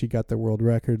that when she got the world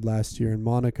record last year in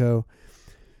Monaco.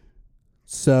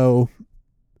 So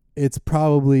it's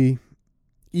probably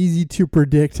easy to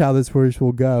predict how this race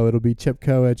will go. It'll be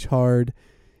Chepkoech hard,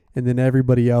 and then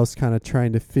everybody else kind of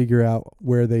trying to figure out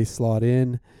where they slot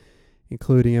in,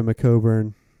 including Emma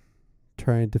Coburn,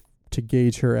 trying to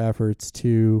gauge her efforts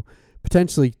to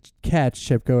potentially catch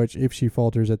Chepkoech if she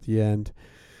falters at the end.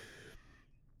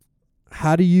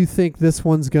 How do you think this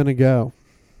one's going to go?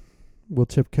 Will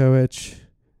Chepkoech,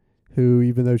 who,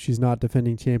 even though she's not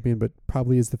defending champion, but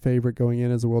probably is the favorite going in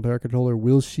as a world record holder,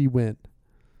 will she win?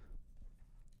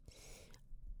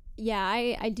 Yeah,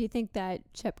 I do think that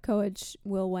Chepkoech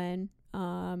will win.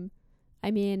 I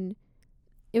mean,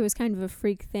 it was kind of a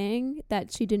freak thing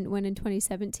that she didn't win in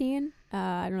 2017.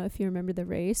 I don't know if you remember the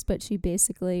race, but she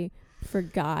basically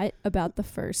forgot about the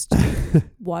first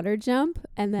water jump,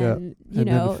 and then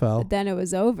then it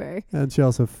was over. And she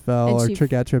also fell, or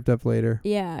got tripped up later.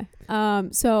 Yeah.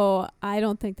 So I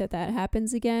don't think that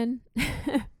happens again.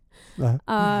 For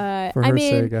her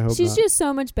sake, I hope she's not. just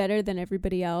so much better than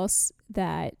everybody else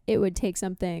that it would take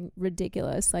something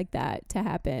ridiculous like that to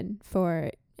happen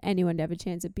for anyone to have a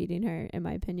chance at beating her, in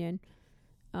my opinion.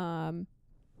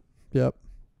 Yep.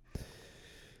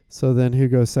 So then who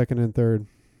goes second and third?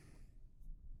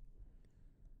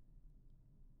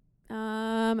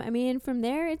 I mean, from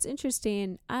there, it's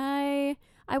interesting. I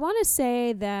want to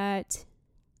say that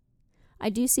I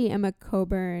do see Emma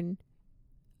Coburn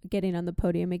getting on the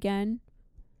podium again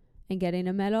and getting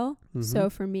a medal. Mm-hmm. So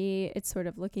for me, it's sort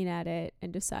of looking at it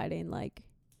and deciding like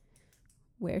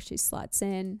where she slots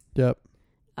in. Yep.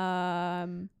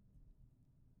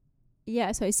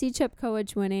 Yeah, so I see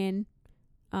Chepkoech winning.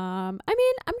 I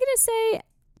mean, I'm gonna say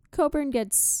Coburn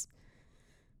gets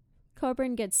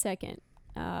second.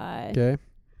 Okay.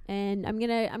 And I'm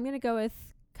gonna go with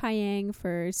Kayang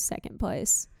for second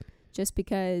place, just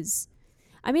because.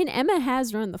 I mean, Emma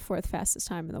has run the 4th fastest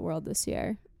time in the world this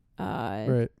year.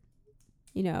 Right.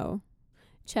 You know,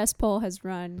 Chespol has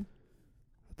run.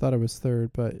 I thought it was 3rd,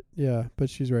 but yeah,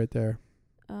 but she's right there.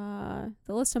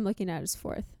 The list I'm looking at is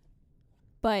 4th.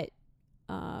 But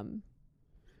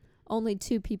only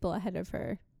 2 people ahead of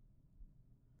her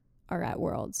are at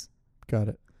Worlds. Got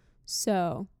it.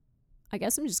 So I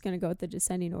guess I'm just going to go with the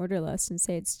descending order list and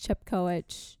say it's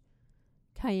Chepkoech,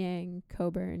 Kayang,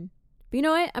 Coburn. But you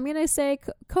know what? I'm going to say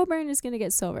Coburn is going to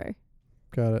get silver.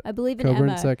 Got it. I believe in Coburn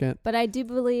Emma. second. But I do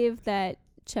believe that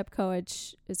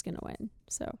Chepkoech is going to win.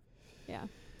 So, yeah.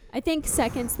 I think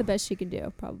second's the best she can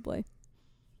do, probably.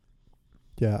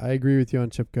 Yeah, I agree with you on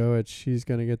Chepkoech. She's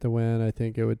going to get the win. I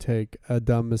think it would take a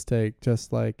dumb mistake,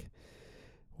 just like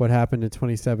what happened in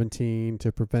 2017,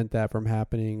 to prevent that from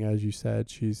happening. As you said,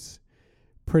 she's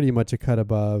pretty much a cut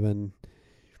above. And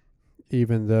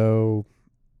even though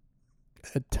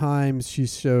at times she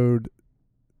showed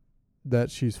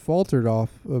that she's faltered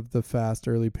off of the fast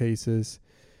early paces,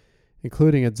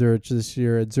 including at Zurich this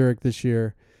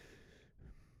year,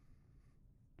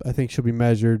 I think she'll be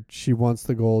measured. She wants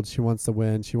the gold. She wants the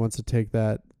win. She wants to take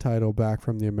that title back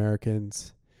from the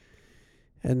Americans.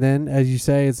 And then, as you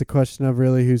say, it's a question of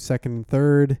really who's second and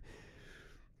third.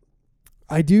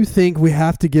 I do think we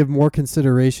have to give more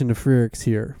consideration to Frerichs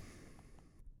here,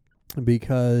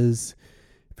 because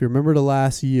if you remember the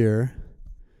last year,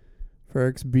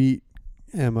 Frerichs beat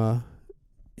Emma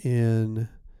in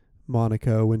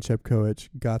Monaco when Chepkoech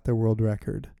got the world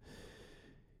record,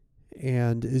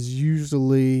 and is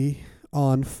usually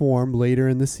on form later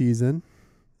in the season.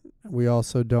 We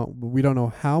don't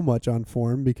know how much on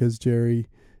form, because Jerry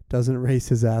doesn't race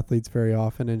his athletes very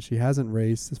often, and she hasn't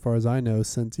raced, as far as I know,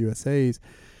 since USA's.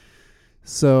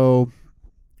 So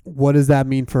what does that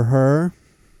mean for her?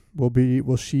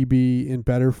 Will she be in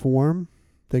better form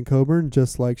than Coburn,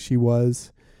 just like she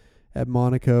was at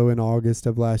Monaco in August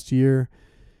of last year?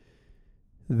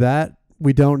 That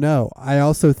we don't know. I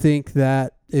also think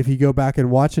that if you go back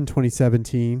and watch in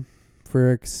 2017,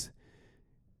 Frerichs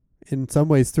in some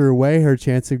ways threw away her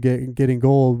chance of getting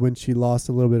gold when she lost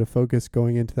a little bit of focus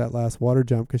going into that last water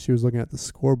jump, because she was looking at the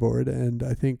scoreboard, and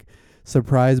I think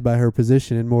surprised by her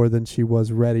position more than she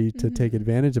was ready to take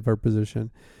advantage of her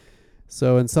position.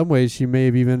 So in some ways she may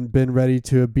have even been ready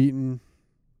to have beaten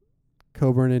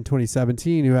Coburn in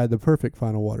 2017, who had the perfect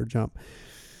final water jump.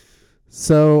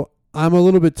 So I'm a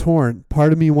little bit torn.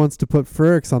 Part of me wants to put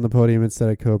Frerichs on the podium instead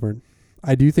of Coburn.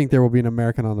 I do think there will be an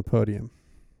American on the podium.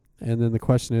 And then the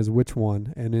question is which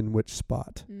one and in which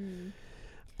spot. I'm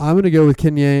going to go with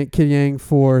Kit-Yang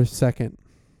for second.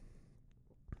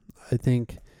 I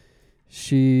think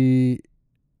she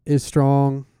is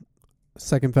strong.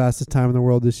 Second fastest time in the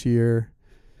world this year.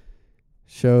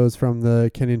 Shows from the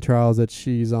Kenyan trials that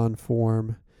she's on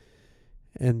form.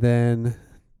 And then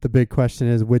the big question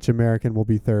is which American will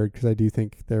be third, because I do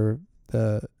think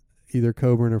either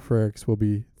Coburn or Frerichs will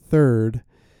be third.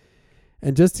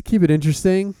 And just to keep it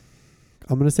interesting,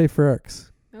 I'm going to say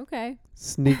Frerichs. Okay.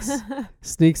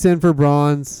 Sneaks in for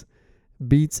bronze,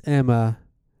 beats Emma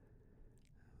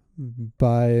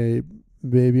by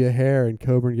maybe a hair, and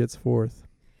Coburn gets fourth.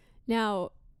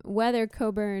 Now, whether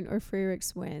Coburn or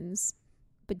Frerichs wins,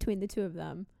 between the two of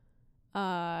them,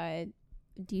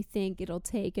 do you think it'll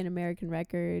take an American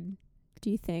record? Do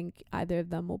you think either of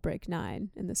them will break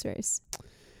 9 in this race?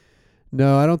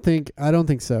 No, I don't think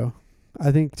so.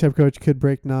 I think Chepkoech could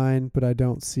break 9, but I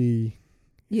don't see.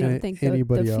 You don't think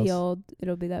anybody the else. Field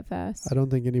it'll be that fast? I don't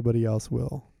think anybody else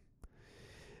will.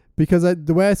 Because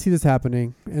the way I see this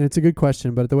happening, and it's a good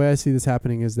question, but the way I see this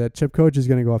happening is that Chepkoech is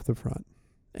going to go off the front,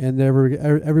 and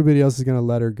everybody else is going to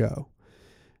let her go,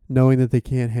 knowing that they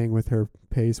can't hang with her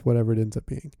pace, whatever it ends up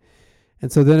being. And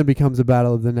so then it becomes a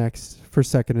battle of the next for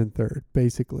second and third,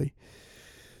 basically.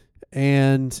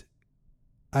 And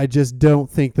I just don't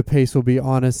think the pace will be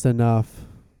honest enough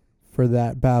for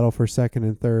that battle for second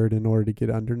and third in order to get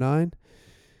under 9,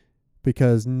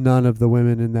 because none of the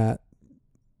women in the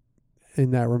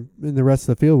rest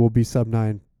of the field will be sub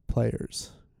 9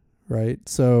 players, right?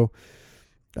 So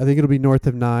I think it'll be north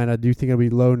of 9. I do think it'll be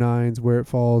low 9s. Where it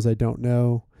falls, I don't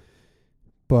know,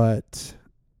 but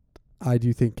I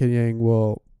do think Kit-Yang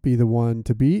will be the one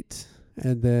to beat,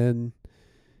 and then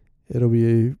it'll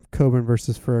be Coburn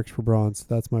versus Frerichs for bronze.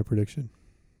 That's my prediction.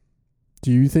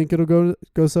 Do you think it'll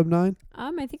go sub 9?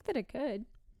 I think that it could.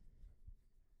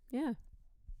 Yeah.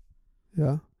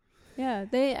 Yeah. Yeah,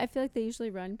 I feel like they usually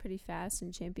run pretty fast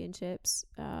in championships.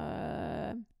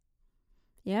 Yeah,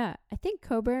 I think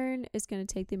Coburn is going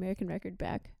to take the American record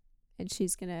back, and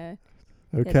she's going to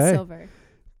get silver.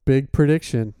 Big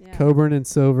prediction. Yeah. Coburn and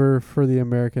silver for the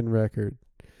American record,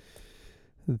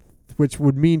 which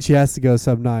would mean she has to go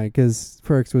sub 9, because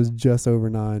Frerichs was just over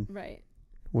 9. Right.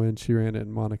 When she ran it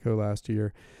in Monaco last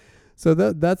year. So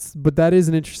that is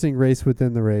an interesting race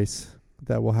within the race.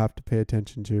 that we'll have to pay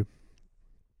attention to.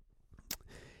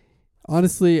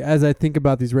 Honestly, as I think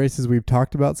about these races we've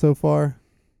talked about so far,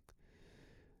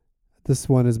 this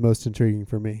one is most intriguing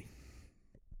for me.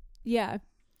 Yeah.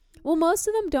 Well, most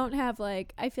of them don't have,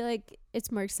 like, I feel like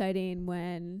it's more exciting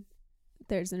when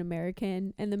there's an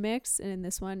American in the mix, and in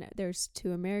this one there's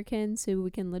 2 Americans who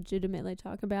we can legitimately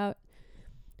talk about.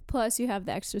 Plus you have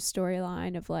the extra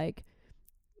storyline of, like,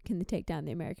 can they take down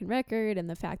the American record, and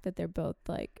the fact that they're both,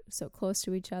 like, so close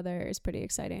to each other is pretty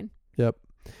exciting. Yep.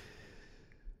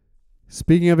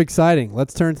 Speaking of exciting,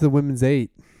 let's turn to the women's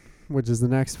 8, which is the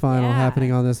next final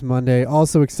happening on this Monday.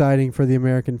 Also exciting for the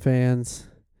American fans.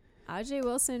 Ajay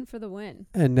Wilson for the win.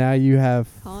 And now you have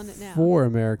Calling it now. 4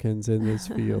 Americans in this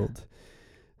field.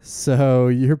 So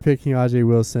you're picking Ajay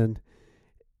Wilson.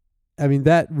 I mean,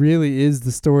 that really is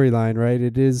the storyline, right?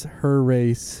 It is her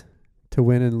race to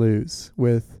win and lose,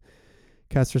 with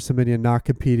Caster Semenya not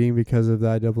competing because of the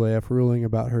IAAF ruling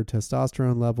about her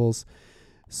testosterone levels.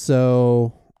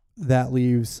 So that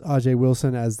leaves Ajay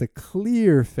Wilson as the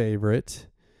clear favorite.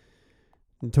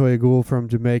 Natoya Gould from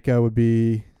Jamaica would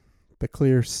be the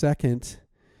clear second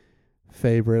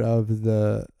favorite of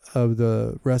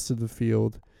the rest of the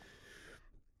field.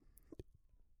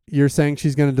 You're saying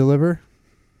she's going to deliver?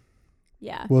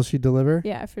 Yeah. Will she deliver?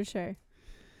 Yeah, for sure.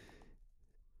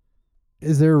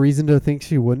 Is there a reason to think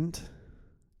she wouldn't?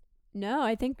 No,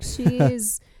 I think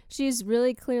she's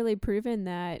really clearly proven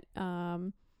that,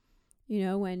 when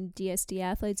DSD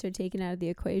athletes are taken out of the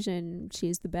equation,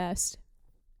 she's the best.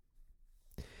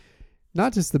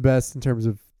 Not just the best in terms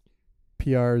of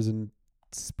PRs and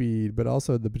speed, but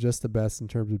also just the best in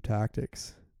terms of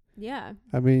tactics. Yeah.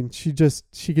 I mean, she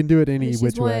can do it any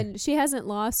which way. She hasn't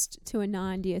lost to a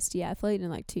non-DSD athlete in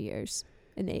like 2 years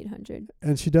in the 800.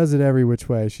 And she does it every which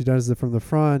way. She does it from the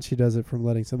front. She does it from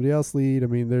letting somebody else lead. I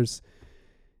mean,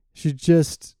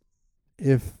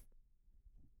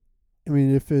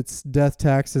 if it's death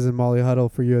taxes and Molly Huddle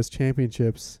for U.S.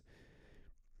 championships,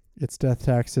 it's death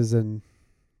taxes and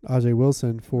Ajay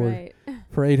Wilson for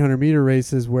 800-meter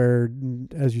races where,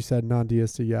 as you said,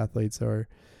 non-DSD athletes are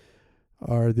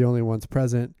the only ones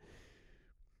present.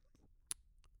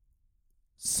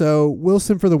 So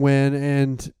Wilson for the win,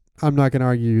 and I'm not going to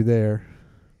argue there.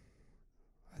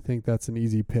 I think that's an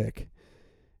easy pick.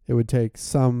 It would take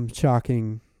some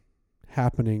shocking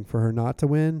happening for her not to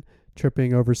win,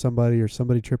 tripping over somebody or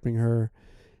somebody tripping her.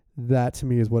 That to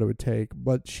me is what it would take.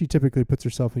 But she typically puts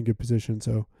herself in good position,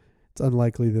 so it's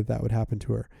unlikely that would happen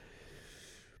to her.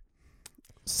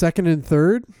 Second and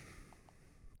third.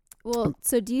 Well,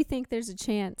 so do you think there's a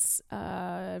chance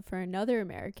for another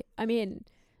American? I mean,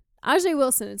 Ajay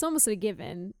Wilson, it's almost a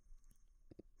given.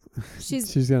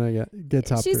 She's gonna get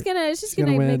top she's three. She's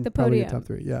gonna win, make the probably podium. get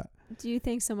top 3. Yeah. Do you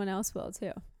think someone else will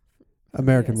too?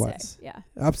 American USA? wise. Yeah.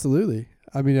 Absolutely.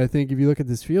 I mean, I think if you look at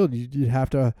this field, you'd have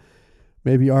to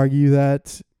maybe argue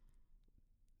that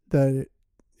I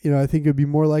think it would be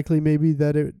more likely maybe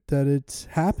that it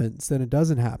happens than it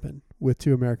doesn't happen with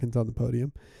 2 Americans on the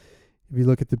podium. If you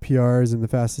look at the PRs and the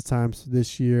fastest times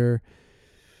this year,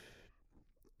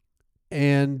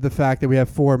 and the fact that we have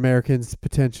 4 Americans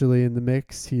potentially in the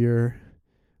mix here,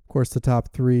 of course the top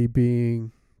 3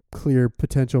 being clear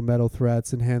potential medal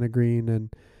threats in Hannah Green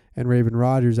and Raven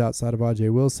Rogers outside of Ajay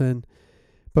Wilson.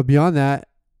 But beyond that,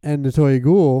 and Natoya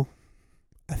Gould,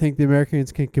 I think the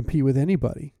Americans can compete with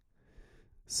anybody.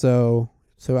 So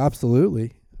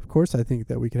absolutely. Of course I think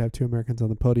that we could have 2 Americans on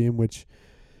the podium, which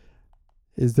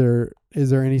is there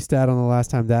any stat on the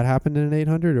last time that happened in an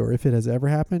 800, or if it has ever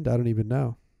happened? I don't even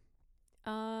know.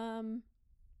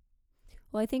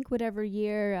 Well, I think whatever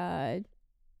year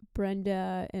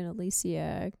Brenda and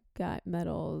Alicia got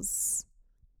medals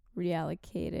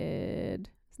reallocated.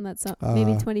 Isn't that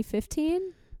maybe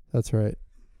 2015? That's right.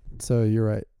 So you're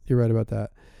right. You're right about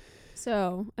that.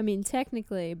 So, I mean,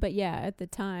 technically, but yeah, at the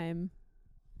time.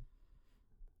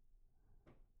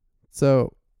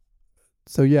 So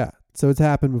yeah. So it's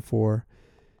happened before.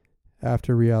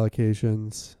 After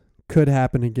reallocations. Could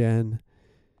happen again.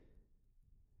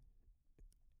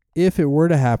 If it were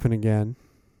to happen again,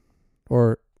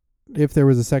 or if there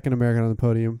was a second American on the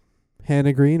podium,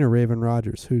 Hannah Green or Raven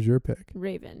Rogers, who's your pick?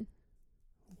 Raven.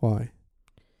 Why?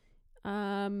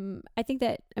 I think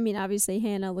that, obviously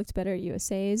Hannah looked better at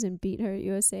USA's and beat her at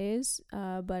USA's,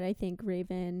 but I think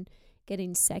Raven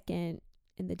getting second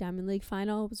in the Diamond League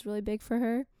final was really big for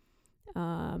her.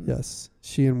 Yes,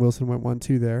 she and Wilson went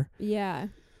 1-2 there. Yeah.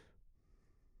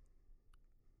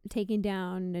 Taking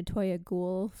down Natoya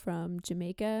Gould from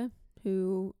Jamaica,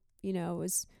 who,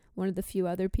 was one of the few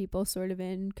other people sort of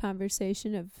in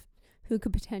conversation of who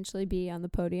could potentially be on the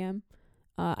podium.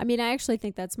 I actually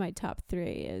think that's my top 3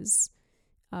 is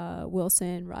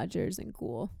Wilson, Rogers, and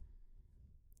Gould.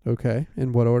 Okay.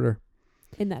 In what order?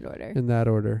 In that order. In that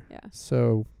order. Yeah.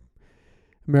 So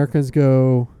Americans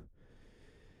go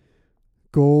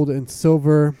gold and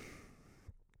silver.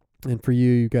 And for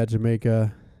you got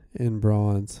Jamaica in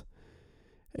bronze.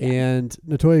 Yeah. And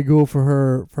Natoya Gould,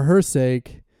 for her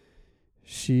sake,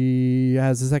 she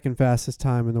has the second fastest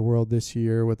time in the world this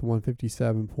year with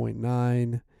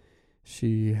 157.9.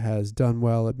 She has done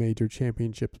well at major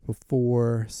championships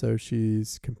before, so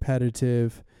she's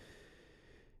competitive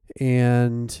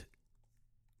and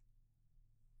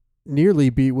nearly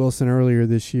beat Wilson earlier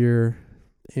this year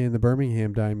in the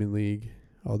Birmingham Diamond League,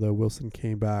 although Wilson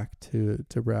came back to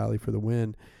rally for the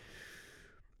win.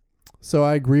 So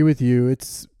I agree with you.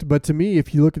 But to me,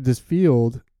 if you look at this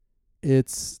field,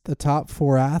 it's the top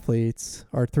 4 athletes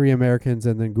are 3 Americans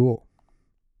and then Gould.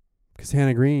 Because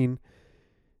Hannah Green,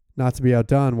 not to be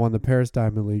outdone, won the Paris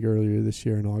Diamond League earlier this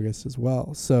year in August as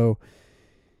well. So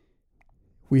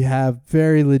we have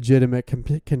very legitimate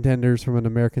contenders from an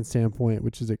American standpoint,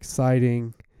 which is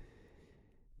exciting.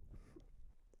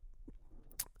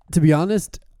 To be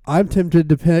honest, I'm tempted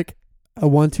to pick a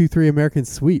 1-2-3 American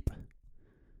sweep.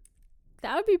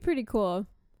 That would be pretty cool.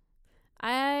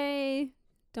 I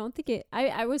don't think it...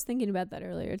 I was thinking about that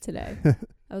earlier today.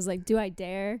 I was like, do I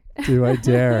dare? Do I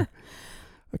dare?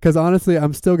 Because honestly,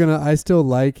 I still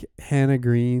like Hannah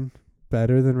Green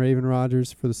better than Raven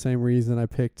Rogers for the same reason I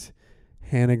picked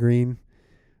Hannah Green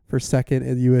for second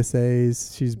at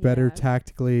USA's. She's better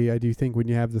tactically. I do think when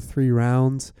you have the 3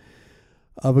 rounds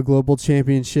of a global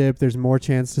championship, there's more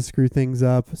chance to screw things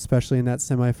up, especially in that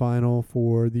semifinal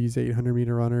for these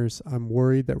 800-meter runners. I'm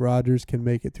worried that Rogers can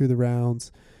make it through the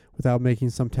rounds without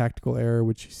making some tactical error,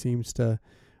 which he seems to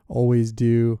always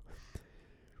do.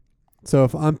 So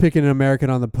if I'm picking an American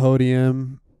on the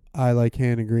podium, I like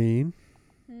Hannah Green,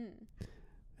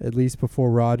 at least before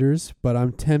Rogers. But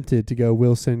I'm tempted to go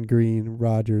Wilson, Green,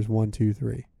 Rogers, 1, 2,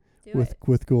 3,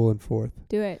 with Gould in fourth.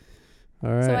 Do it.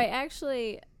 All right.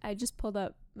 So I just pulled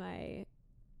up my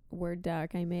Word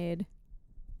doc I made,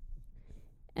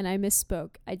 and I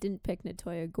misspoke. I didn't pick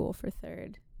Natoya Gould for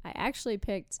third. I actually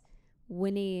picked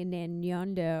Winnie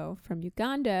Nanyondo from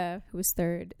Uganda, who was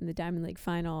third in the Diamond League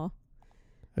final.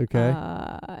 Okay.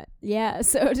 Yeah,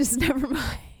 so just never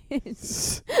mind.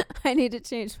 I need to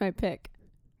change my pick.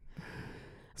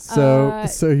 So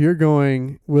you're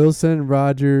going Wilson,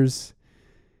 Rogers,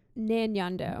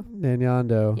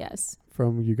 Nanyondo. Yes.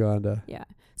 From Uganda. Yeah.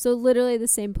 So literally the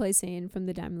same placing from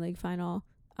the Diamond League final.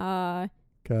 Got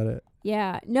it.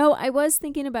 Yeah. No, I was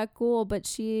thinking about Gould, but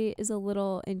she is a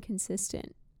little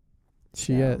inconsistent.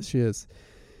 She is.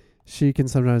 She can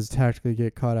sometimes tactically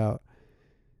get caught out.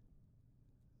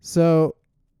 So,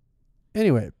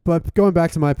 anyway, but going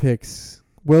back to my picks,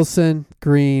 Wilson,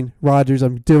 Green, Rogers,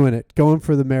 I'm doing it. Going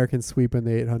for the American sweep in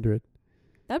the 800.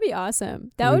 That'd be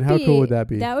awesome. How cool would that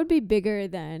be? That would be bigger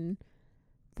than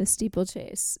the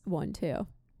steeplechase 1-2.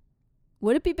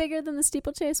 Would it be bigger than the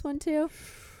steeplechase 1-2?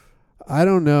 I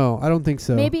don't know. I don't think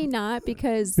so. Maybe not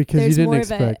because there's more of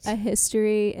a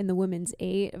history in the women's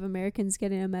 8 of Americans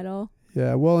getting a medal.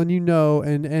 Yeah, well, and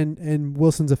and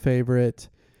Wilson's a favorite.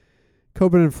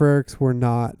 Coburn and Frericks were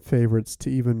not favorites to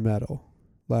even medal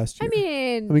last year.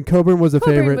 I mean Coburn was a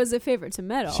favorite. Coburn was a favorite to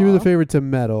medal. She was a favorite to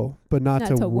medal, but not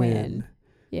to win.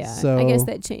 Yeah, so I guess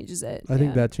that changes it. I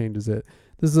think that changes it.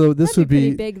 This would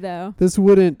be pretty big though. This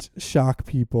wouldn't shock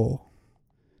people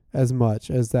as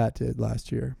much as that did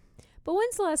last year. But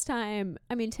when's the last time?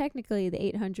 I mean, technically, the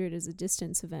 800 is a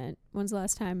distance event. When's the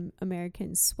last time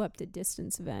Americans swept a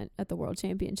distance event at the World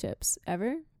Championships?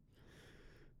 Ever?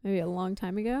 Maybe a long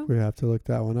time ago? We have to look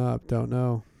that one up. Don't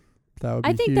know. That would be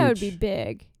I think huge. that would be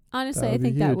big. Honestly, I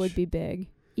think that would be big.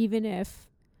 Even if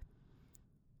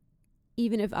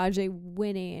Ajay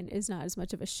winning is not as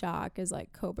much of a shock as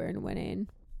like Coburn winning.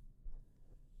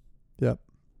 Yep.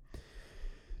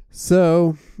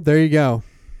 So there you go.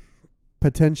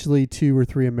 Potentially 2 or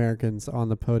 3 Americans on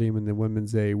the podium in the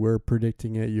women's A. We're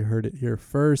predicting it. You heard it here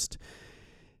first.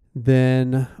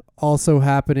 Then also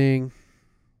happening.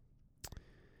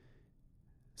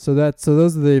 So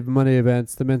those are the Monday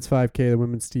events: the men's 5K, the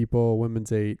women's steeple,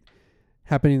 women's 8.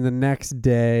 Happening the next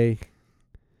day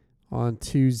on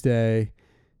Tuesday,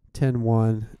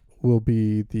 10/1, will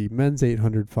be the men's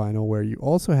 800 final, where you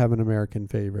also have an American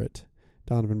favorite,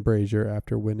 Donovan Brazier,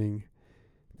 after winning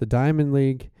the Diamond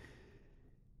League.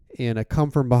 And a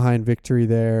come from behind victory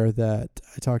there that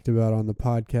I talked about on the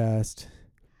podcast.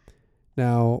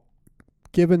 Now,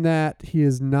 given that he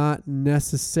is not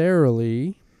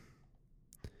necessarily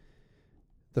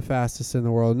the fastest in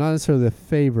the world, not necessarily the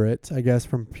favorite, I guess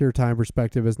from pure time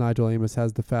perspective, as Nigel Amos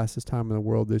has the fastest time in the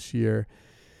world this year,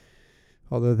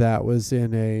 Although that was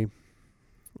in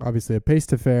obviously a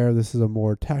paced affair. This is a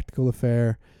more tactical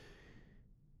affair.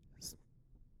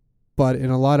 But in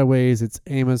a lot of ways, it's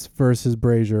Amos versus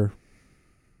Brazier,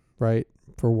 right?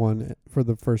 For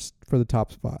the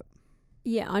top spot.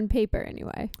 Yeah, on paper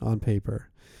anyway. On paper.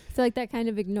 I feel like that kind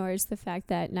of ignores the fact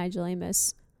that Nigel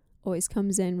Amos always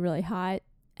comes in really hot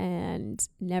and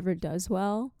never does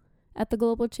well at the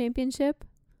Global Championship.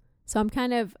 So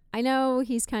I know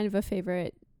he's kind of a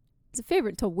favorite. He's a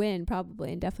favorite to win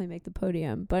probably and definitely make the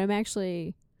podium. But I'm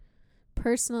actually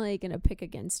personally going to pick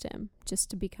against him just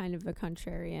to be kind of a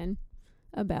contrarian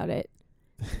about it.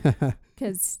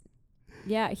 Because,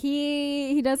 yeah,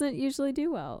 he doesn't usually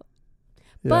do well.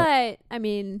 Yeah. But, I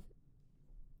mean,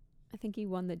 I think he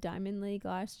won the Diamond League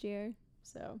last year.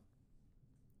 So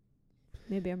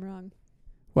maybe I'm wrong.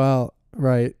 Well,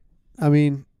 right. I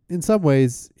mean, in some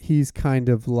ways, he's kind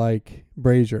of like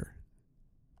Brazier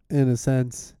in a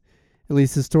sense. At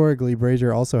least historically,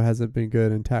 Brazier also hasn't been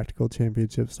good in tactical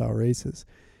championship-style races.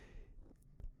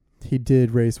 He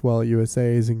did race well at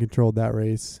USA's and controlled that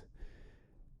race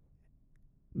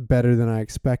better than I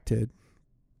expected.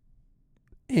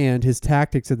 And his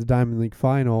tactics at the Diamond League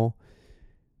final,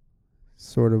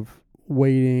 sort of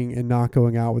waiting and not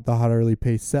going out with the hot early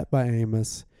pace set by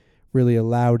Amos, really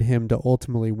allowed him to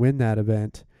ultimately win that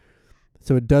event.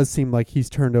 So it does seem like he's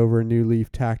turned over a new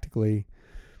leaf tactically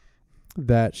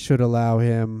that should allow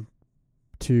him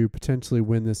to potentially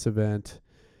win this event.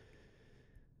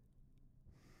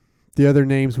 The other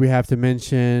names we have to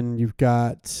mention, you've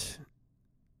got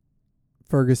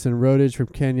Ferguson Rodich from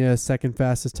Kenya, second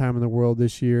fastest time in the world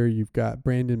this year. You've got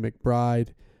Brandon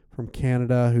McBride from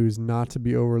Canada, who's not to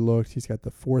be overlooked. He's got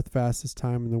the fourth fastest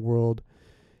time in the world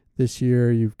this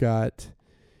year. You've got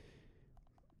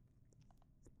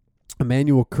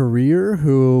Emmanuel Carrier,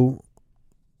 who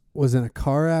was in a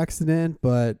car accident,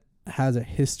 but has a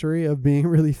history of being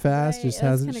really fast. Right, just that's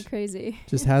hasn't kind of crazy.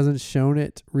 Just hasn't shown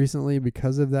it recently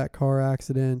because of that car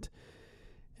accident.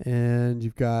 And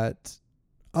you've got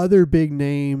other big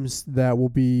names that will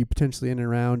be potentially in and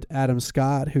around. Adam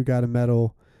Scott, who got a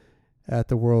medal at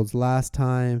the Worlds last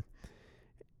time,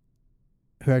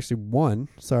 who actually won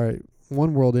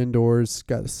World Indoors,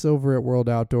 got a silver at World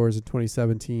Outdoors in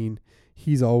 2017.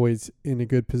 He's always in a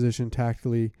good position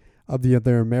tactically. Of the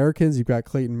other Americans, you've got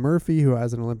Clayton Murphy, who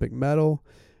has an Olympic medal,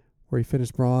 where he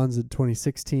finished bronze in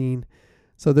 2016.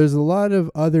 So there's a lot of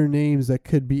other names that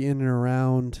could be in and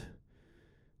around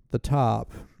the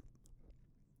top.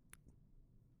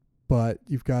 But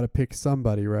you've got to pick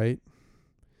somebody, right?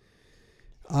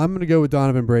 I'm going to go with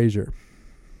Donovan Brazier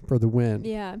for the win.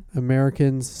 Yeah.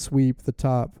 Americans sweep the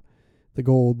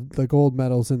gold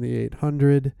medals in the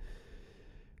 800.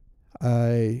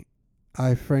 I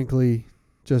frankly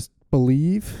just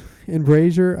believe in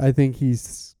Brazier. I think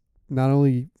he's not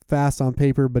only fast on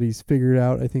paper, but he's figured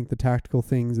out, I think, the tactical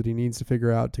things that he needs to figure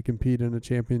out to compete in a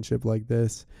championship like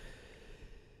this.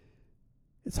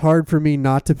 It's hard for me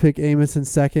not to pick Amos in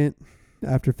second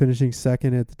after finishing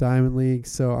second at the Diamond League,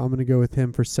 so I'm going to go with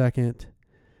him for second.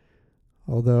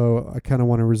 Although I kind of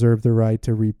want to reserve the right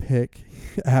to repick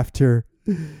after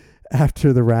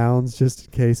the rounds, just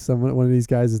in case one of these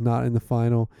guys is not in the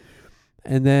final.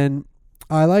 And then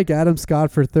I like Adam Scott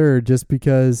for third just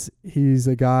because he's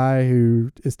a guy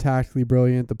who is tactically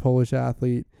brilliant, the Polish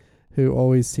athlete who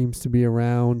always seems to be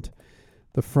around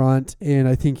the front. And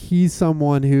I think he's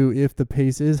someone who, if the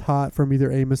pace is hot from either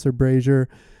Amos or Brazier,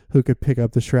 who could pick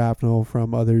up the shrapnel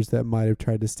from others that might have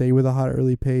tried to stay with a hot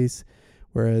early pace.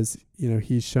 Whereas,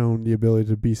 he's shown the ability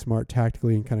to be smart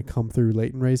tactically and kind of come through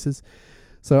late in races.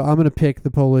 So I'm going to pick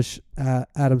the Polish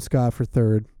Adam Scott for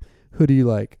third. Who do you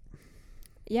like?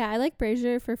 Yeah, I like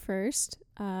Brazier for first.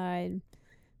 I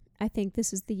think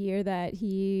this is the year that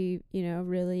he,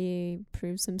 really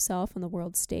proves himself on the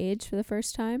world stage for the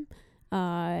first time.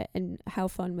 And how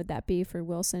fun would that be for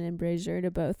Wilson and Brazier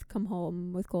to both come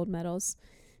home with gold medals?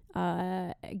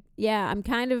 Yeah, I'm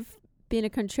kind of being a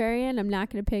contrarian. I'm not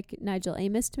going to pick Nigel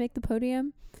Amos to make the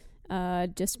podium,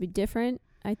 just to be different.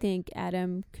 I think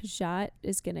Adam Kajat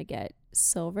is going to get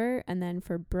silver. And then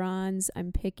for bronze,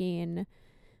 I'm going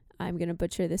to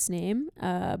butcher this name,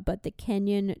 but the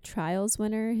Kenyan trials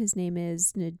winner, his name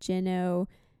is Njeno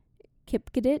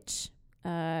Kipkadich.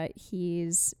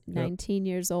 He's 19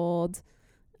 years old.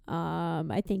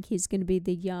 I think he's going to be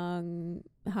the young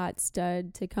hot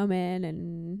stud to come in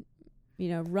and,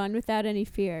 run without any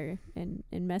fear and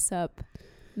mess up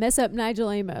Nigel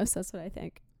Amos. That's what I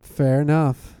think. Fair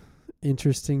enough.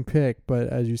 Interesting pick. But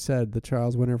as you said, the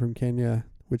trials winner from Kenya,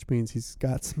 which means he's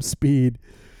got some speed.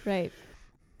 Right.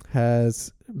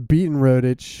 Has beaten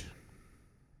Rodich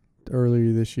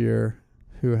earlier this year,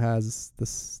 who has the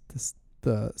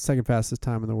second fastest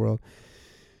time in the world.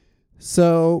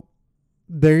 So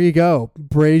there you go.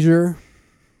 Brazier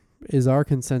is our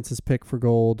consensus pick for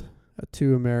gold.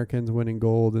 2 Americans winning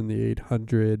gold in the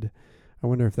 800. I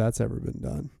wonder if that's ever been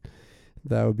done.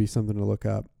 That would be something to look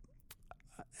up.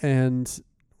 And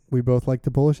we both like the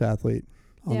Polish athlete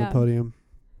on the podium.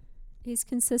 He's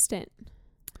consistent.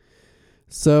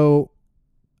 So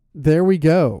there we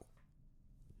go,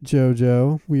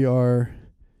 JoJo. We are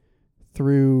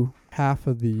through half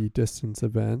of the distance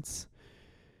events.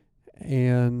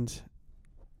 And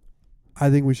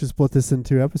I think we should split this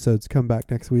into 2 episodes. Come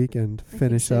back next week and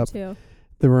finish up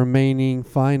the remaining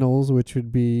finals, which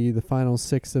would be the final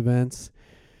 6 events.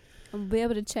 We'll be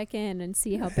able to check in and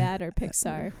see how bad our picks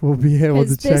are. We'll be able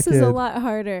to check in. This is a lot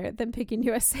harder than picking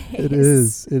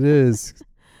USA's. It is.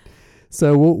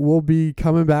 So we'll be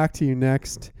coming back to you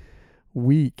next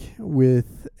week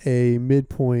with a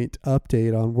midpoint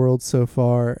update on Worlds so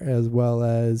far, as well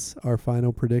as our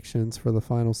final predictions for the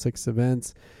final 6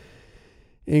 events,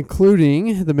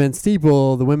 including the men's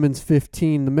steeple, the women's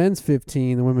 15, the men's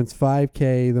 15, the women's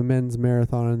 5K, the men's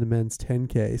marathon, and the men's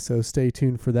 10K. So stay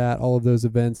tuned for that. All of those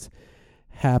events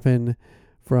happen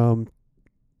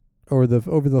over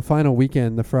the final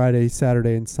weekend, the Friday,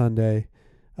 Saturday, and Sunday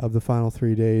of the final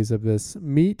 3 days of this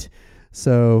meet.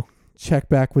 So check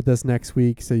back with us next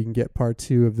week so you can get part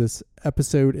 2 of this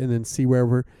episode and then see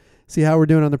how we're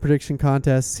doing on the prediction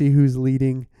contest, see who's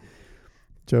leading,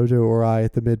 JoJo or I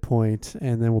at the midpoint,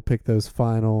 and then we'll pick those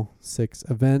final 6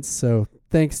 events. So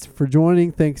thanks for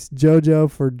joining. Thanks,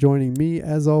 JoJo, for joining me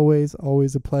as always.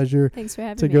 Always a pleasure. Thanks for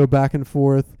having to me. Go back and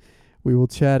forth. We will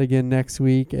chat again next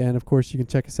week. And, of course, you can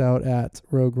check us out at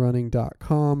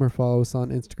roguerunning.com or follow us on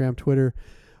Instagram, Twitter,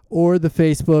 or the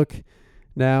Facebook.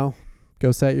 Now,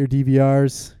 go set your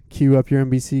DVRs, queue up your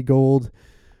NBC Gold,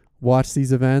 watch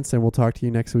these events, and we'll talk to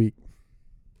you next week.